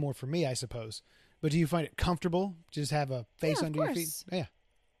 Obviously, that's more for me, I suppose. But do you find it comfortable to just have a face Yeah, of under your feet? course. Yeah.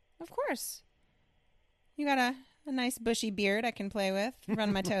 Of course. You got a nice bushy beard I can play with,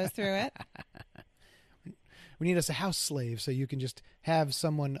 run my toes through it. We need us a house slave so you can just have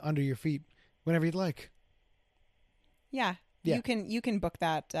someone under your feet whenever you'd like. Yeah. Yeah. You can book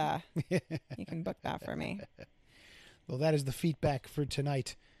that. You can book that for me. Well, that is the feedback for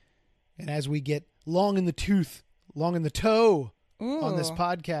tonight. And as we get long in the tooth, long in the toe on this Ooh.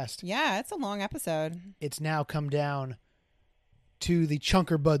 podcast, Yeah, it's a long episode. it's now come down to the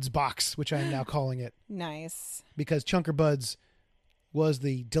Chunker Buds box, which I am now calling it, Nice. because Chunker Buds was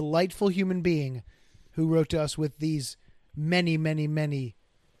the delightful human being who wrote to us with these many, many, many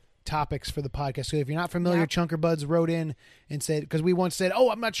topics for the podcast. So if you're not familiar, Yep. Chunker Buds wrote in and said, because we once said,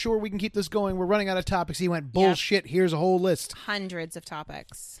 oh, I'm not sure we can keep this going, we're running out of topics. He went, bullshit, here's a whole list. Hundreds of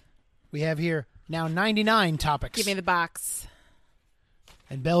topics. We have here now 99 topics. Give me the box.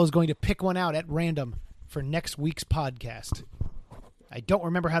 And Belle is going to pick one out at random for next week's podcast. I don't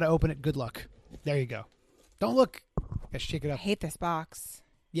remember how to open it. Good luck. There you go. Don't look. Gotta shake it I up. hate this box.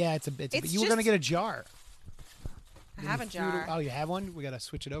 Yeah, it's It's you were going to just- get a jar. I have a You threw it- jar. Oh, you have one? We got to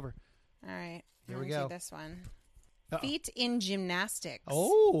switch it over. All right. Here I'm we gonna go. do this one. Uh-oh. Feet in gymnastics.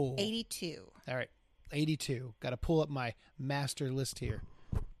 Oh. 82. All right. 82. Got to pull up my master list here.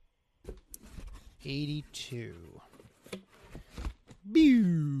 82.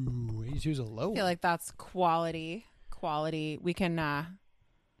 82 is a low I feel one. like that's quality. Quality. We can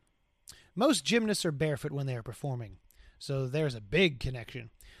Most gymnasts are barefoot when they are performing, so there's a big connection.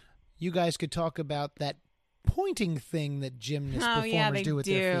 You guys could talk about that pointing thing that gymnast performers do with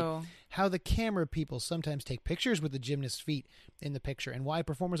their feet. How the camera people sometimes take pictures with the gymnast's feet in the picture, and why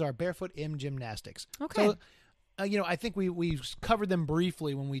performers are barefoot in gymnastics. Okay. So, I think we covered them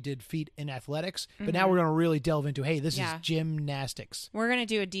briefly when we did feet in athletics, but now we're going to really delve into, hey, this Yeah. is gymnastics. We're gonna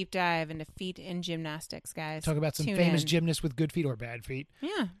do a deep dive into feet in gymnastics, guys. Talk about some Tune famous in. gymnasts with good feet or bad feet.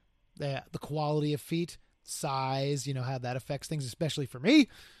 Yeah. the quality of feet, size, how that affects things, especially for me,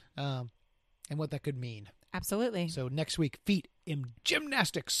 and what that could mean. Absolutely. So next week, feet in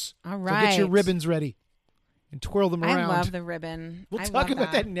gymnastics. All So right. get your ribbons ready and twirl them around. I love the ribbon. We'll I talk love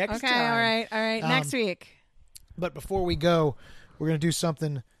about that next okay, time. All right. Next week. But before we go, we're going to do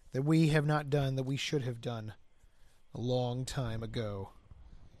something that we have not done that we should have done a long time ago.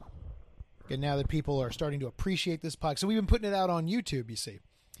 And now that people are starting to appreciate this podcast. So we've been putting it out on YouTube, you see.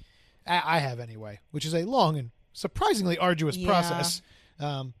 I have anyway, which is a long and surprisingly arduous process.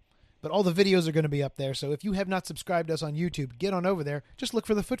 But all the videos are going to be up there. So if you have not subscribed to us on YouTube, get on over there. Just look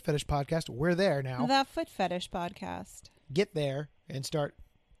for the Foot Fetish Podcast. We're there now. The Foot Fetish Podcast. Get there and start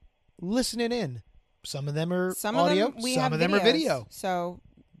listening in. Some of them are Some audio. of them we some have of them videos, are video. So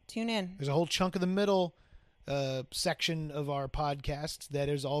tune in. There's a whole chunk of the middle section of our podcast that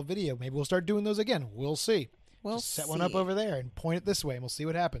is all video. Maybe we'll start doing those again. We'll see. We'll Just set one up over there and point it this way, and we'll see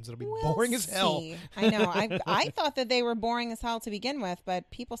what happens. It'll be We'll boring as hell. see. I know. I thought that they were boring as hell to begin with, but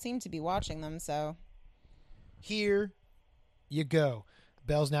people seem to be watching them, so. Here you go.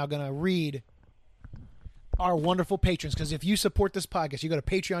 Belle's now going to read our wonderful patrons, because if you support this podcast, you go to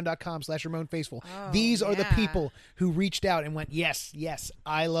patreon.com/RamonFaceful. Oh, These are the yeah. people who reached out and went, yes,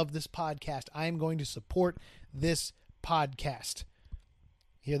 I love this podcast. I am going to support this podcast.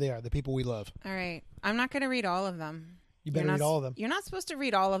 Here they are, the people we love. All right. I'm not going to read all of them. You better read all of them. You're not supposed to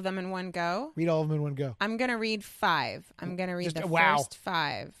read all of them in one go. Read all of them in one go. I'm going to read 5. I'm going to read the wow. first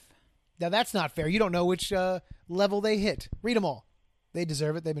 5. Now, that's not fair. You don't know which level they hit. Read them all. They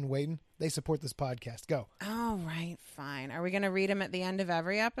deserve it. They've been waiting. They support this podcast. Go. All right, fine. Are we going to read them at the end of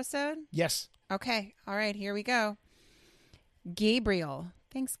every episode? Yes. Okay. All right, here we go. Gabriel.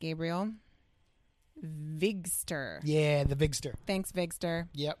 Thanks, Gabriel. Vigster. Yeah, the Vigster. Thanks, Vigster.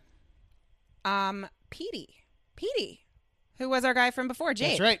 Yep. Petey, who was our guy from before,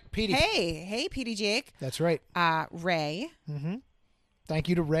 Jake. That's right, Petey. Hey, Petey Jake. That's right. Ray. Mm-hmm. Thank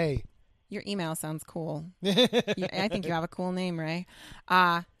you to Ray. Your email sounds cool. I think you have a cool name, Ray.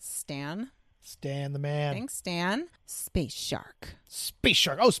 Stan. Stan the man. Thanks, Stan. Space Shark. Space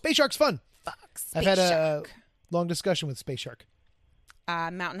Shark. Oh, Space Shark's fun. Fuck, Space I've had a Shark. long discussion with Space Shark.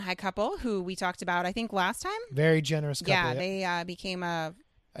 Mountain High couple, who we talked about, I think, last time. Very generous couple. Yeah, yep. they became a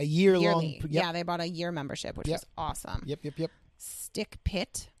year-long. yearly. Yep. Yeah, they bought a year membership, which was awesome. Yep. Stick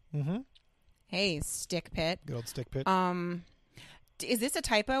Pit. Mm-hmm. Hey, Stick Pit. Good old Stick Pit. Is this a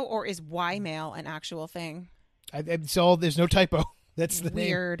typo or is Y mail an actual thing? There's no typo. That's the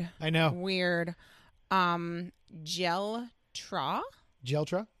Weird. name. I know. Weird. Geltra.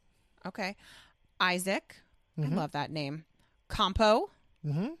 Geltra. Okay. Isaac. Mm-hmm. I love that name. Compo.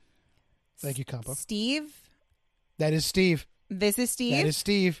 Mm-hmm. Thank you, Compo. Steve. That is Steve. This is Steve? That is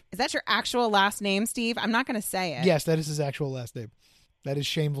Steve. Is that your actual last name, Steve? I'm not going to say it. Yes, that is his actual last name. That is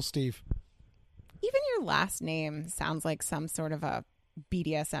Shameful Steve. Even your last name sounds like some sort of a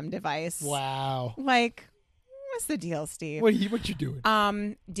BDSM device. Wow. Like, what's the deal, Steve? What you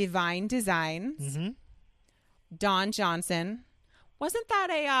doing? Divine Designs. Mm-hmm. Don Johnson. Wasn't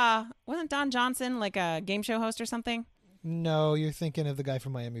Don Johnson like a game show host or something? No, you're thinking of the guy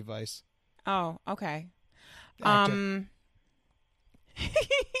from Miami Vice. Oh, okay. Actor.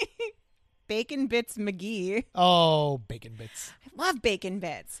 Bacon Bits McGee. Oh, Bacon Bits. I love Bacon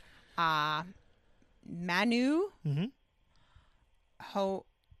Bits. Manu. Mm-hmm.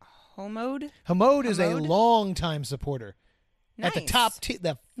 Homode. Hamode is a Hamode? long-time supporter. Nice. At the top,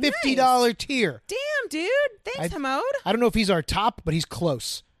 the $50 tier. Damn, dude. Thanks, Hamode. I don't know if he's our top, but he's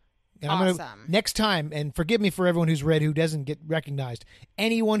close. And I'm Awesome. next time, and forgive me for everyone who's read who doesn't get recognized,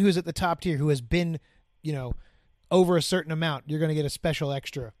 anyone who's at the top tier who has been, over a certain amount, you're going to get a special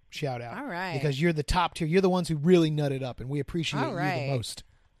extra shout out. All right. Because you're the top tier. You're the ones who really nutted up, and we appreciate All you right. the most.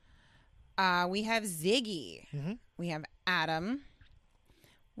 We have Ziggy. Mm-hmm. We have Adam.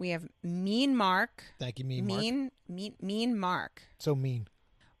 We have Mean Mark. Thank you, Mean Mark. Mean Mark. So mean.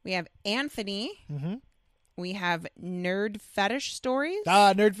 We have Anthony. Mm-hmm. We have Nerd Fetish Stories.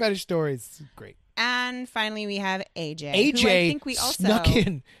 Nerd Fetish Stories. Great. And finally, we have AJ. AJ who I think we also snuck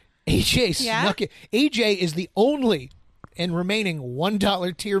in. AJ Yeah? snuck in. AJ is the only and remaining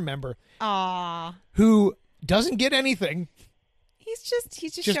 $1 tier member Aw. who doesn't get anything. He's just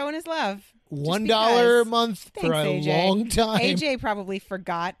showing his love. Just $1 a because. month for a Thanks, AJ. long time. AJ probably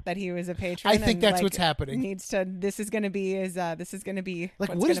forgot that he was a patron. I think and, that's what's happening. This is going to be Like,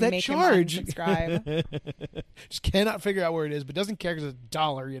 what's what is gonna that make charge? him unsubscribe. Just cannot figure out where it is, but doesn't care because it's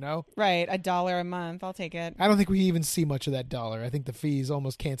 $1, Right, $1 a month. I'll take it. I don't think we even see much of that $1. I think the fees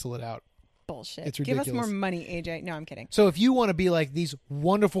almost cancel it out. Bullshit. It's Give us ridiculous. more money, AJ. No, I'm kidding. So if you want to be like these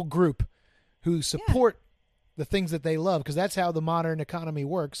wonderful group who support the things that they love, because that's how the modern economy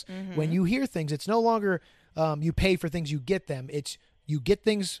works. When you hear things, it's no longer you pay for things, you get them. It's you get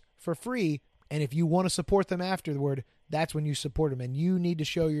things for free, and if you want to support them afterward, that's when you support them, and you need to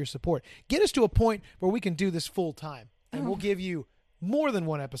show your support. Get us to a point where we can do this full time, and we'll give you more than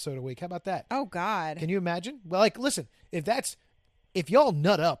one episode a week. How about that? Oh, God. Can you imagine? Well, like, listen, if y'all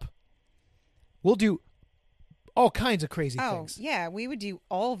nut up, we'll do all kinds of crazy things. Oh, yeah. We would do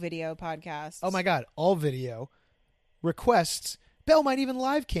all video podcasts. Oh, my God. All video requests. Belle might even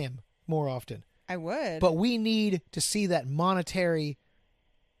live cam more often. I would. But we need to see that monetary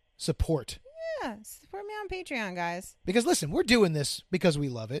support. Yeah. Support me on Patreon, guys. Because, listen, we're doing this because we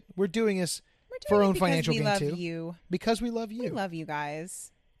love it. We're doing this for our own financial gain, too. We love you. Because we love you. We love you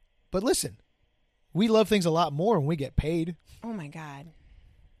guys. But listen, we love things a lot more when we get paid. Oh, my God.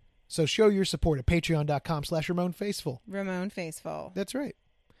 So show your support at patreon.com/RamonFaceful. Ramon Faceful. That's right.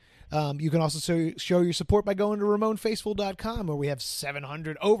 You can also show your support by going to RamonFaceful.com, where we have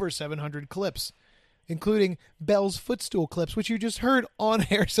over 700 clips, including Belle's footstool clips, which you just heard on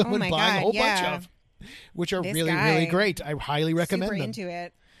air someone buying a whole bunch of, which are really great. I highly recommend them. Super into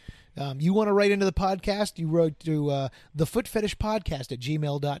it. You want to write into the podcast, you wrote to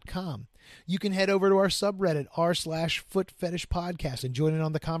thefootfetishpodcast@gmail.com. You can head over to our subreddit, r/footfetishpodcast, and join in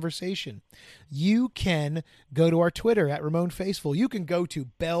on the conversation. You can go to our Twitter at Ramon Faceful. You can go to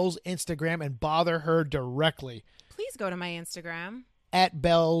Belle's Instagram and bother her directly. Please go to my Instagram. At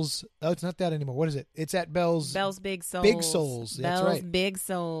Belle's, it's not that anymore. What is it? It's at Belle's Big Souls. Big Souls. That's Belle's right. Big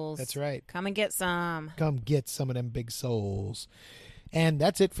Souls. That's right. Come and get some. Come get some of them big souls. And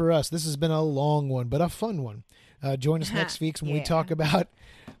that's it for us. This has been a long one, but a fun one. Join us next week when we talk about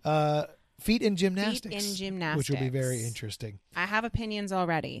feet in gymnastics. Which will be very interesting. I have opinions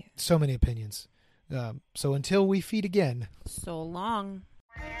already. So many opinions. So until we feet again. So long.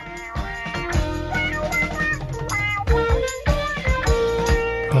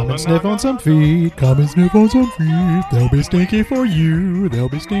 Come and sniff on some feet. Come and sniff on some feet. They'll be stinky for you. They'll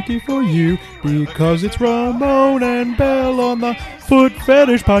be stinky for you. Because it's Ramon and Belle on the Foot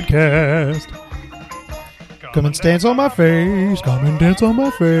Fetish Podcast. Come and dance on my face. Come and dance on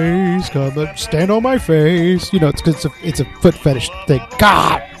my face. Come and stand on my face. You know, it's a foot fetish thing.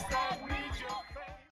 God!